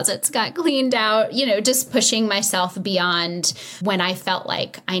 My closets got cleaned out, just pushing myself beyond when I felt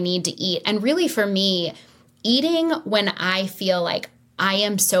like I need to eat. And really for me, eating when I feel like I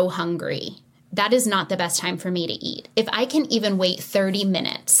am so hungry, that is not the best time for me to eat. If I can even wait 30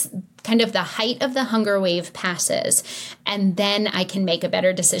 minutes, kind of the height of the hunger wave passes, and then I can make a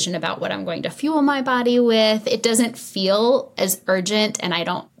better decision about what I'm going to fuel my body with. It doesn't feel as urgent, and I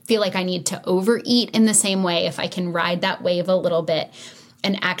don't feel like I need to overeat in the same way if I can ride that wave a little bit.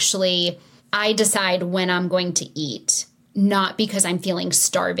 And actually, I decide when I'm going to eat, not because I'm feeling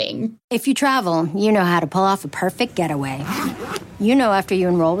starving. If you travel, you know how to pull off a perfect getaway. You know, after you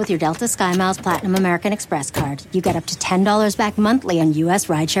enroll with your Delta SkyMiles Platinum American Express card, you get up to $10 back monthly on U.S.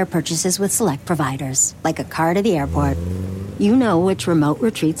 rideshare purchases with select providers, like a car to the airport. You know which remote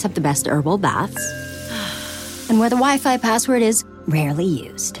retreats have the best herbal baths, and where the Wi-Fi password is rarely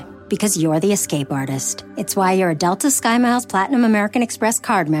used. Because you're the escape artist. It's why you're a Delta SkyMiles Platinum American Express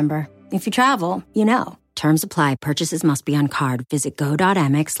card member. If you travel, you know. Terms apply. Purchases must be on card. Visit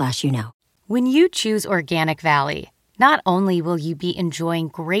go.amex/you-know. When you choose Organic Valley, not only will you be enjoying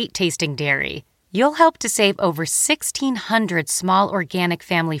great tasting dairy, you'll help to save over 1,600 small organic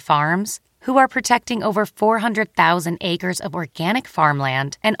family farms who are protecting over 400,000 acres of organic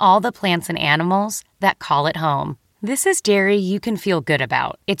farmland and all the plants and animals that call it home. This is dairy you can feel good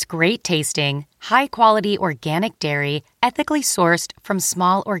about. It's great tasting, high-quality organic dairy, ethically sourced from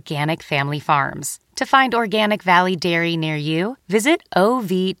small organic family farms. To find Organic Valley Dairy near you, visit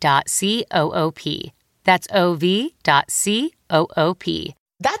ov.coop. That's ov.coop.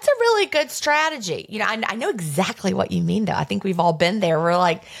 That's a really good strategy. You know, I know exactly what you mean, though. I think we've all been there. We're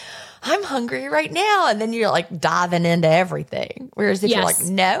like, I'm hungry right now. And then you're like diving into everything. Whereas if you're like,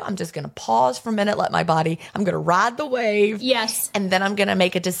 no, I'm just going to pause for a minute, I'm going to ride the wave. Yes. And then I'm going to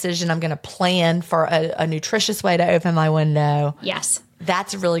make a decision. I'm going to plan for a nutritious way to open my window. Yes.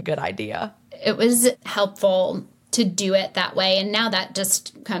 That's a really good idea. It was helpful to do it that way. And now that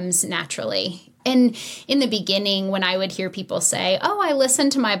just comes naturally. And in the beginning, when I would hear people say, oh, I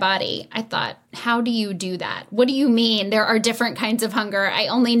listen to my body, I thought, how do you do that? What do you mean? There are different kinds of hunger. I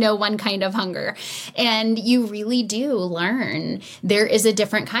only know one kind of hunger. And you really do learn there is a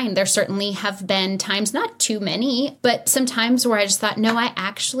different kind. There certainly have been times, not too many, but some times where I just thought, no,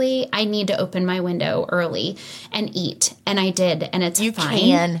 I need to open my window early and eat. And I did. And it's fine.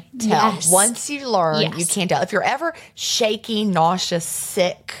 You can tell. Yes. Once you learn, you can tell. If you're ever shaky, nauseous,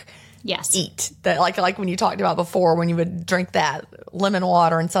 sick, yes, eat. Like when you talked about before, when you would drink that lemon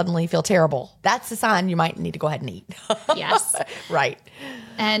water and suddenly feel terrible. That's a sign you might need to go ahead and eat. Yes. Right.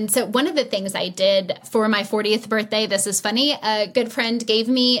 And so one of the things I did for my 40th birthday, this is funny, a good friend gave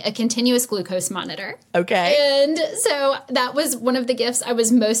me a continuous glucose monitor. Okay. And so that was one of the gifts I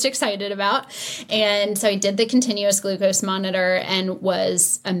was most excited about. And so I did the continuous glucose monitor and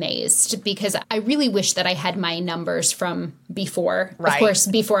was amazed because I really wish that I had my numbers from before. Right. Of course,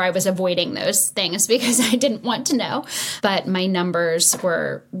 before I was avoiding those things because I didn't want to know. But my numbers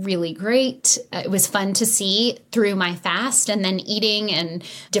were really great. It was fun to see through my fast and then eating and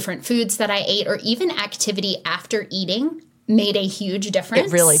different foods that I ate or even activity after eating made a huge difference.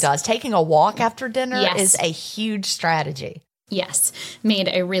 It really does. Taking a walk after dinner is a huge strategy. Yes, made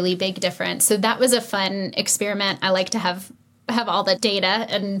a really big difference. So that was a fun experiment. I like to have all the data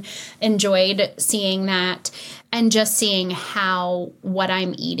and enjoyed seeing that and just seeing how what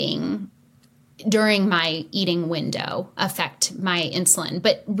I'm eating during my eating window affect my insulin.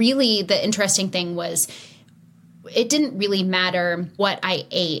 But really the interesting thing was it didn't really matter what I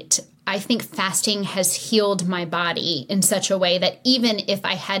ate. I think fasting has healed my body in such a way that even if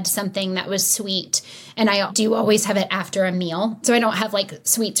I had something that was sweet, and I do always have it after a meal, so I don't have like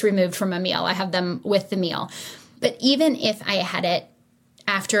sweets removed from a meal, I have them with the meal. But even if I had it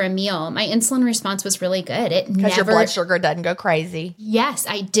after a meal, my insulin response was really good. Because your blood sugar doesn't go crazy. Yes,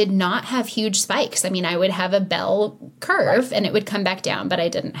 I did not have huge spikes. I mean, I would have a bell curve and it would come back down, but I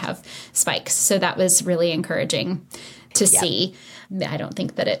didn't have spikes. So that was really encouraging to see. I don't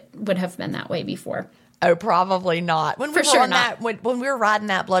think that it would have been that way before. Oh, probably not. When we For sure not. When we were riding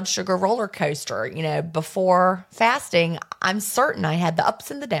that blood sugar roller coaster, before fasting, I'm certain I had the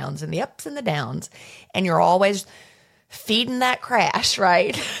ups and the downs and the ups and the downs. And you're always feeding that crash,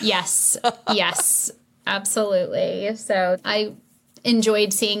 right? Yes. Yes, absolutely. So I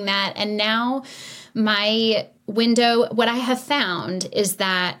enjoyed seeing that. And now my window, what I have found is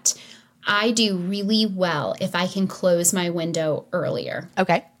that I do really well if I can close my window earlier.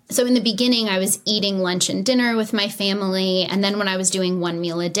 Okay. So in the beginning, I was eating lunch and dinner with my family. And then when I was doing one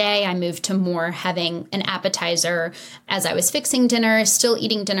meal a day, I moved to more having an appetizer as I was fixing dinner, still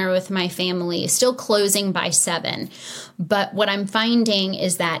eating dinner with my family, still closing by 7. But what I'm finding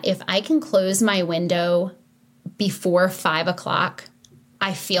is that if I can close my window before 5 o'clock,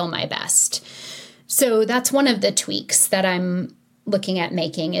 I feel my best. So that's one of the tweaks that I'm looking at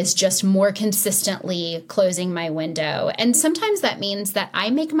making is just more consistently closing my window. And sometimes that means that I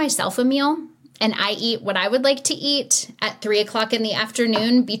make myself a meal and I eat what I would like to eat at 3 o'clock in the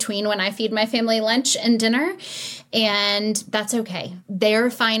afternoon between when I feed my family lunch and dinner. And that's okay. They're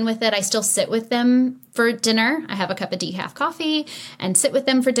fine with it. I still sit with them for dinner. I have a cup of decaf coffee and sit with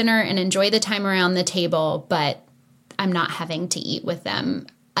them for dinner and enjoy the time around the table, but I'm not having to eat with them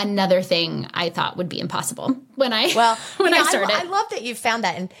another thing I thought would be impossible when I started. I love that you found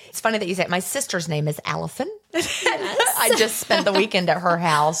that. And it's funny that you say it. My sister's name is Allyson. Yes. I just spent the weekend at her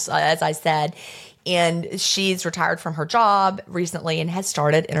house, as I said. And she's retired from her job recently and has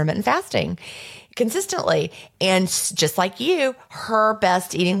started intermittent fasting consistently. And just like you, her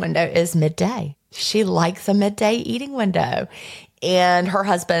best eating window is midday. She likes a midday eating window. And her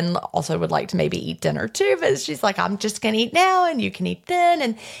husband also would like to maybe eat dinner too, but she's like, I'm just going to eat now and you can eat then.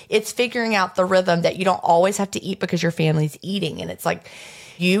 And it's figuring out the rhythm that you don't always have to eat because your family's eating. And it's like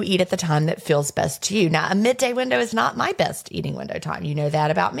you eat at the time that feels best to you. Now, a midday window is not my best eating window time. You know that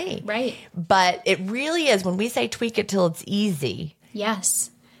about me. Right. But it really is, when we say tweak it till it's easy.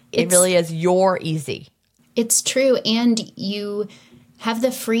 Yes. It really is your easy. It's true. And you have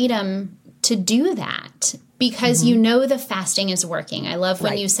the freedom to do that because you know the fasting is working. I love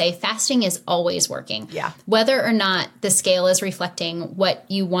when you say fasting is always working. Yeah. Whether or not the scale is reflecting what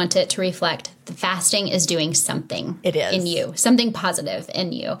you want it to reflect, the fasting is doing something in you, something positive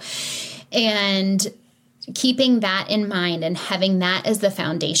in you. And keeping that in mind and having that as the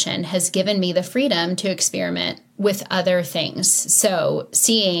foundation has given me the freedom to experiment with other things. So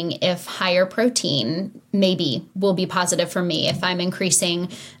seeing if higher protein maybe will be positive for me. If I'm increasing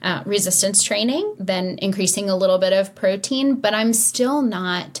resistance training, then increasing a little bit of protein, but I'm still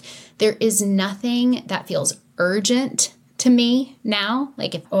not, there is nothing that feels urgent to me now.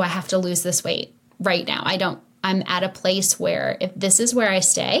 Like if, I have to lose this weight right now. I'm at a place where if this is where I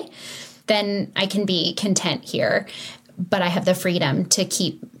stay, then I can be content here, but I have the freedom to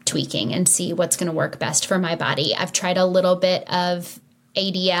keep tweaking and see what's going to work best for my body. I've tried a little bit of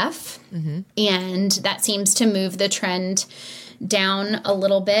ADF, and that seems to move the trend down a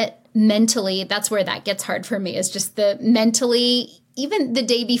little bit. Mentally, that's where that gets hard for me, is just the mentally, even the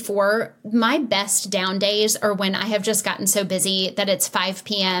day before. My best down days are when I have just gotten so busy that it's 5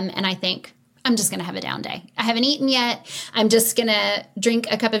 p.m. and I think, I'm just going to have a down day. I haven't eaten yet. I'm just going to drink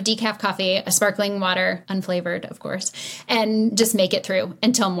a cup of decaf coffee, a sparkling water, unflavored, of course, and just make it through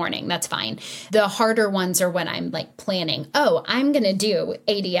until morning. That's fine. The harder ones are when I'm like planning, I'm going to do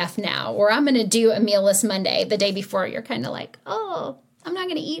ADF now, or I'm going to do a mealless Monday. The day before, you're kind of like, I'm not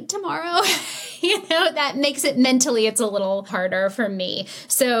going to eat tomorrow. That makes it mentally, it's a little harder for me.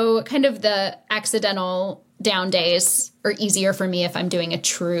 So kind of the accidental down days are easier for me if I'm doing a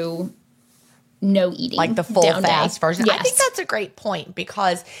true no eating, like the full fast version. Yes. I think that's a great point,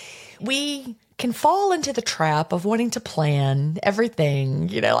 because we can fall into the trap of wanting to plan everything,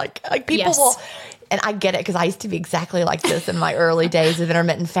 like people will, and I get it, because I used to be exactly like this in my early days of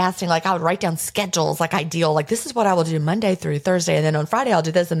intermittent fasting. Like I would write down schedules, like ideal, like this is what I will do Monday through Thursday. And then on Friday, I'll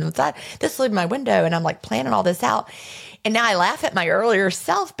do this. And this will be my window. And I'm like planning all this out. And now I laugh at my earlier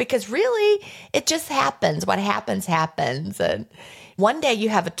self, because really it just happens. What happens, happens. And one day you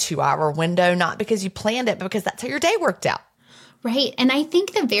have a 2-hour window, not because you planned it, but because that's how your day worked out. Right. And I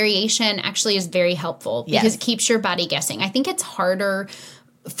think the variation actually is very helpful because it keeps your body guessing. I think it's harder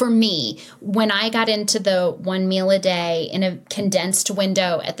for me when I got into the one meal a day in a condensed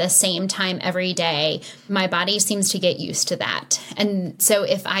window at the same time every day. My body seems to get used to that. And so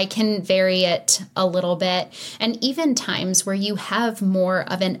if I can vary it a little bit, and even times where you have more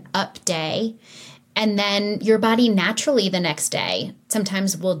of an up day, and then your body naturally the next day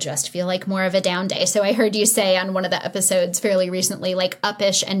sometimes will just feel like more of a down day. So I heard you say on one of the episodes fairly recently, like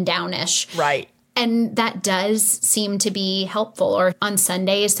upish and downish. Right. And that does seem to be helpful. Or on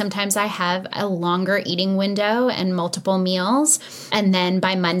Sundays, sometimes I have a longer eating window and multiple meals. And then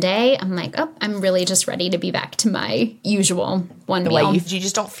by Monday, I'm like, I'm really just ready to be back to my usual one meal. The way you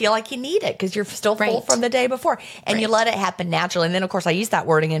just don't feel like you need it because you're still full from the day before. And you let it happen naturally. And then, of course, I use that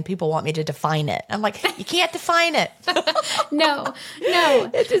wording and people want me to define it. I'm like, you can't define it. No.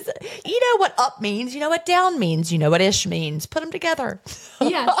 It just, you know what up means. You know what down means. You know what ish means. Put them together.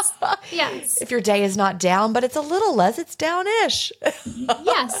 Yes. If your day is not down, but it's a little less, it's down-ish.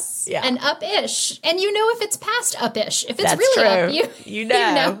 Yes. Yeah. And up-ish. And you know if it's past up-ish. If it's That's really true. up, you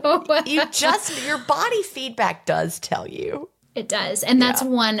know. You know. Your body feedback does tell you. It does. And that's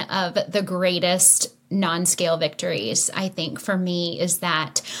one of the greatest non-scale victories, I think, for me, is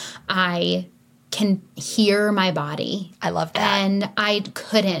that I can hear my body. I love that. And I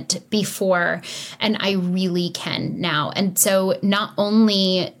couldn't before, and I really can now. And so not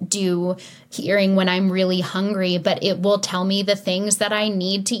only do hearing when I'm really hungry, but it will tell me the things that I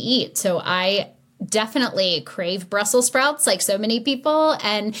need to eat. So I definitely crave Brussels sprouts like so many people,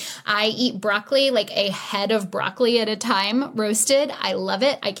 and I eat broccoli, like a head of broccoli at a time, roasted. I love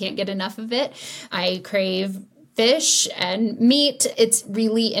it. I can't get enough of it. I crave fish and meat. It's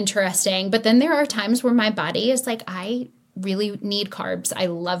really interesting. But then there are times where my body is like, I really need carbs. I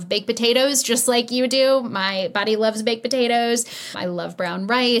love baked potatoes just like you do. My body loves baked potatoes. I love brown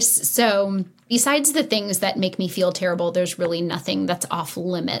rice. So besides the things that make me feel terrible, there's really nothing that's off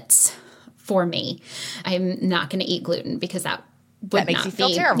limits for me. I'm not going to eat gluten because that makes you feel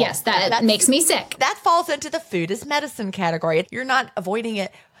terrible. Yes, that makes me sick. That falls into the food as medicine category. You're not avoiding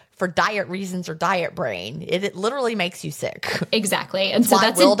it for diet reasons or diet brain. It literally makes you sick. Exactly. And so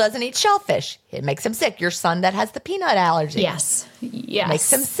that's Will doesn't eat shellfish. It makes him sick. Your son that has the peanut allergy. Yes.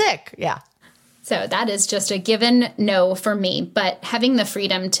 Makes him sick. Yeah. So that is just a given no for me. But having the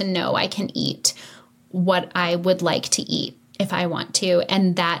freedom to know I can eat what I would like to eat if I want to,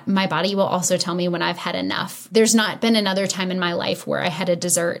 and that my body will also tell me when I've had enough. There's not been another time in my life where I had a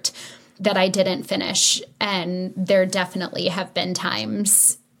dessert that I didn't finish. And there definitely have been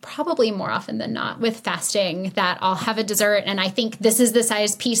times, probably more often than not, with fasting that I'll have a dessert and I think this is the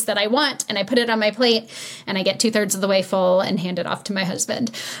size piece that I want, and I put it on my plate and I get 2/3 of the way full and hand it off to my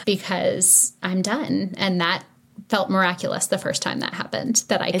husband because I'm done. And that felt miraculous the first time that happened,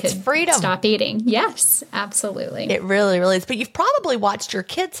 that I could stop eating. Yes, absolutely. It really, really is. But you've probably watched your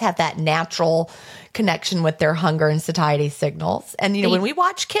kids have that natural connection with their hunger and satiety signals. And, when we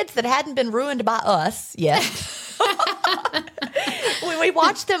watch kids that hadn't been ruined by us yet, when we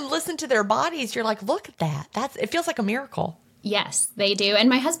watch them listen to their bodies, you're like, look at that. It feels like a miracle. Yes, they do. And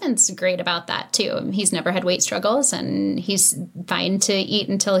my husband's great about that too. He's never had weight struggles and he's fine to eat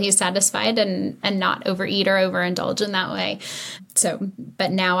until he's satisfied and not overeat or overindulge in that way. So,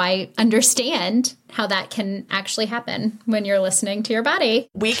 but now I understand how that can actually happen when you're listening to your body.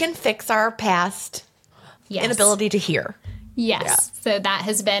 We can fix our past inability to hear. Yes. Yeah. So that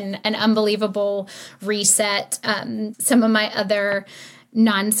has been an unbelievable reset. Some of my other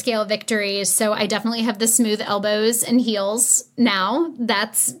non-scale victories. So I definitely have the smooth elbows and heels now.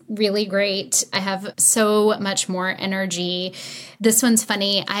 That's really great. I have so much more energy. This one's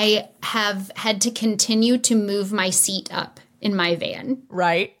funny. I have had to continue to move my seat up in my van.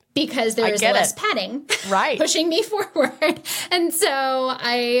 Right. Because there's less padding. Right. Pushing me forward. And so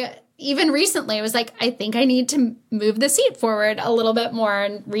even recently, I was like, I think I need to move the seat forward a little bit more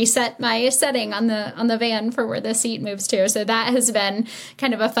and reset my setting on the van for where the seat moves to. So that has been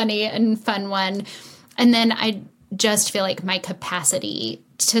kind of a funny and fun one. And then I just feel like my capacity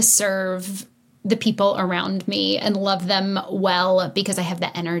to serve the people around me and love them well because I have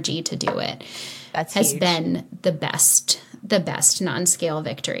the energy to do it has been the best non-scale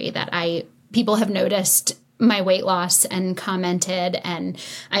victory that people have noticed my weight loss and commented, and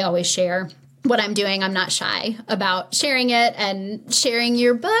I always share what I'm doing. I'm not shy about sharing it and sharing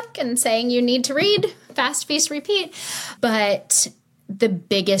your book and saying you need to read Fast, Feast, Repeat. But the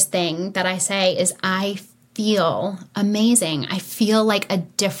biggest thing that I say is I feel amazing. I feel like a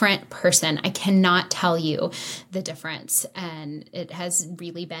different person. I cannot tell you the difference. And it has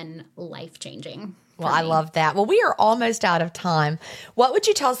really been life-changing. Well, I love that. Well, we are almost out of time. What would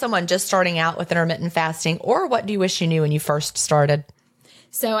you tell someone just starting out with intermittent fasting, or what do you wish you knew when you first started?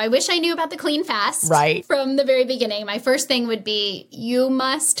 So I wish I knew about the clean fast right from the very beginning. My first thing would be you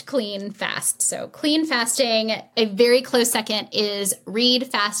must clean fast. So clean fasting, a very close second is read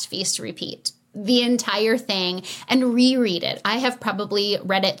Fast, Feast, Repeat. The entire thing and reread it. I have probably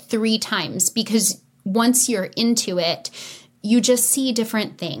read it 3 times because once you're into it, you just see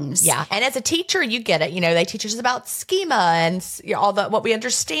different things. Yeah. And as a teacher, you get it. They teach us about schema and all what we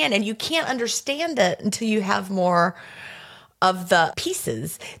understand. And you can't understand it until you have more of the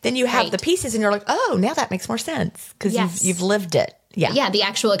pieces. Then you have the pieces and you're like, oh, now that makes more sense because you've lived it. Yeah. Yeah. The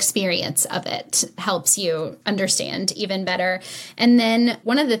actual experience of it helps you understand even better. And then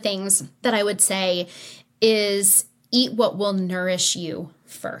one of the things that I would say is eat what will nourish you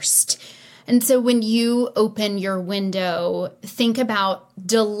first. And so when you open your window, think about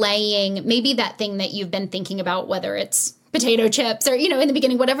delaying maybe that thing that you've been thinking about, whether it's potato chips or, in the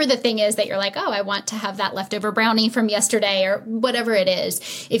beginning, whatever the thing is that you're like, oh, I want to have that leftover brownie from yesterday or whatever it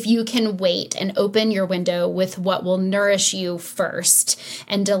is. If you can wait and open your window with what will nourish you first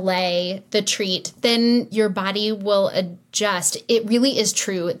and delay the treat, then your body will adjust. It really is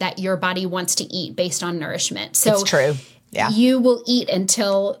true that your body wants to eat based on nourishment. So it's true. Yeah. You will eat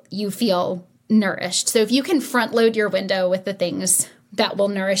until you feel nourished. So if you can front load your window with the things that will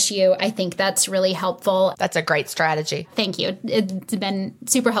nourish you, I think that's really helpful. That's a great strategy. Thank you. It's been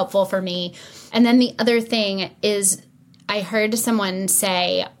super helpful for me. And then the other thing is I heard someone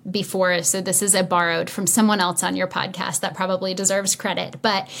say before, so this is a borrowed from someone else on your podcast that probably deserves credit,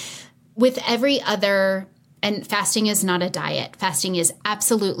 but with every other, and fasting is not a diet. Fasting is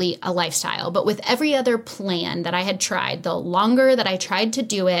absolutely a lifestyle. But with every other plan that I had tried, the longer that I tried to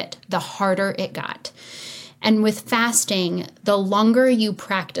do it, the harder it got. And with fasting, the longer you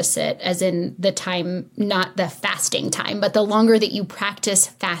practice it, as in the time, not the fasting time, but the longer that you practice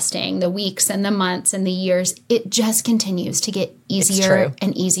fasting, the weeks and the months and the years, it just continues to get easier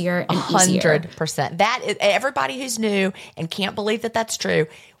and easier and easier. 100%. That is, everybody who's new and can't believe that that's true,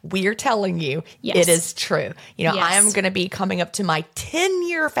 we're telling you it is true. You know, I am going to be coming up to my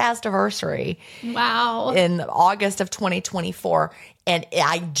 10-year fast anniversary. Wow. In August of 2024. And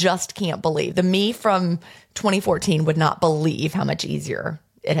I just can't believe. The me from 2014 would not believe how much easier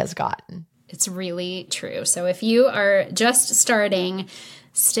it has gotten. It's really true. So if you are just starting,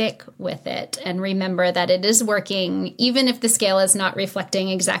 stick with it and remember that it is working. Even if the scale is not reflecting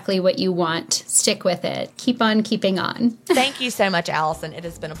exactly what you want, stick with it. Keep on keeping on. Thank you so much, Allyson. It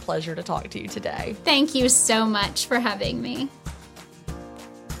has been a pleasure to talk to you today. Thank you so much for having me.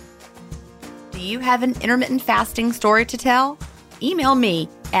 Do you have an intermittent fasting story to tell? Email me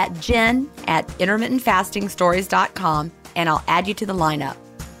at jen@intermittentfastingstories.com and I'll add you to the lineup.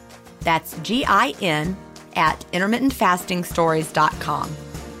 That's GIN@intermittentfastingstories.com.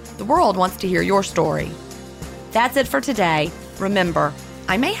 The world wants to hear your story. That's it for today. Remember,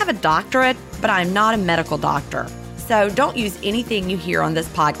 I may have a doctorate, but I'm not a medical doctor. So don't use anything you hear on this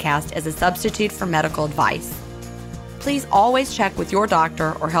podcast as a substitute for medical advice. Please always check with your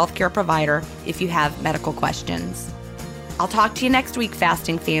doctor or healthcare provider if you have medical questions. I'll talk to you next week,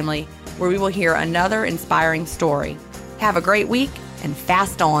 Fasting Family, where we will hear another inspiring story. Have a great week and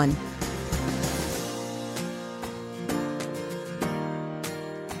fast on.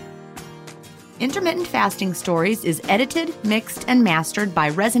 Intermittent Fasting Stories is edited, mixed, and mastered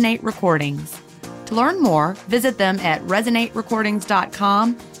by Resonate Recordings. To learn more, visit them at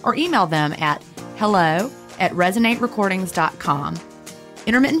resonaterecordings.com or email them at hello@resonaterecordings.com.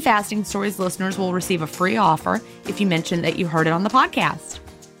 Intermittent Fasting Stories listeners will receive a free offer if you mention that you heard it on the podcast.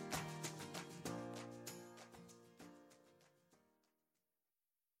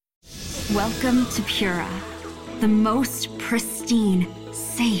 Welcome to Pura, the most pristine,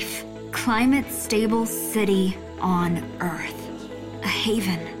 safe, climate-stable city on Earth. A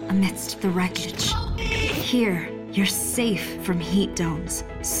haven amidst the wreckage. Here, you're safe from heat domes,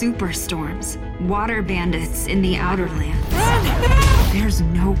 superstorms, water bandits in the outer lands. There's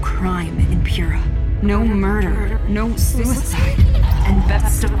no crime in Pura, no murder, no suicide, and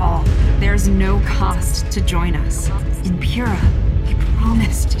best of all, there's no cost to join us. In Pura, we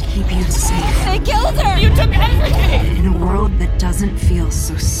promise to keep you safe. They killed her! You took everything! In a world that doesn't feel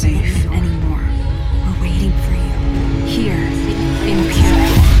so safe anymore, we're waiting for you, here in Pura.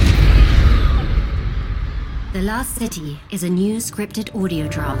 The Last City is a new scripted audio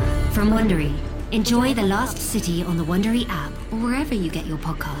drama from Wondery. Enjoy The Last City on the Wondery app or wherever you get your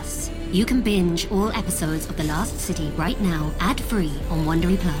podcasts. You can binge all episodes of The Last City right now, ad-free on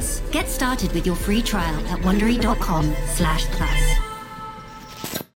Wondery Plus. Get started with your free trial at Wondery.com/plus.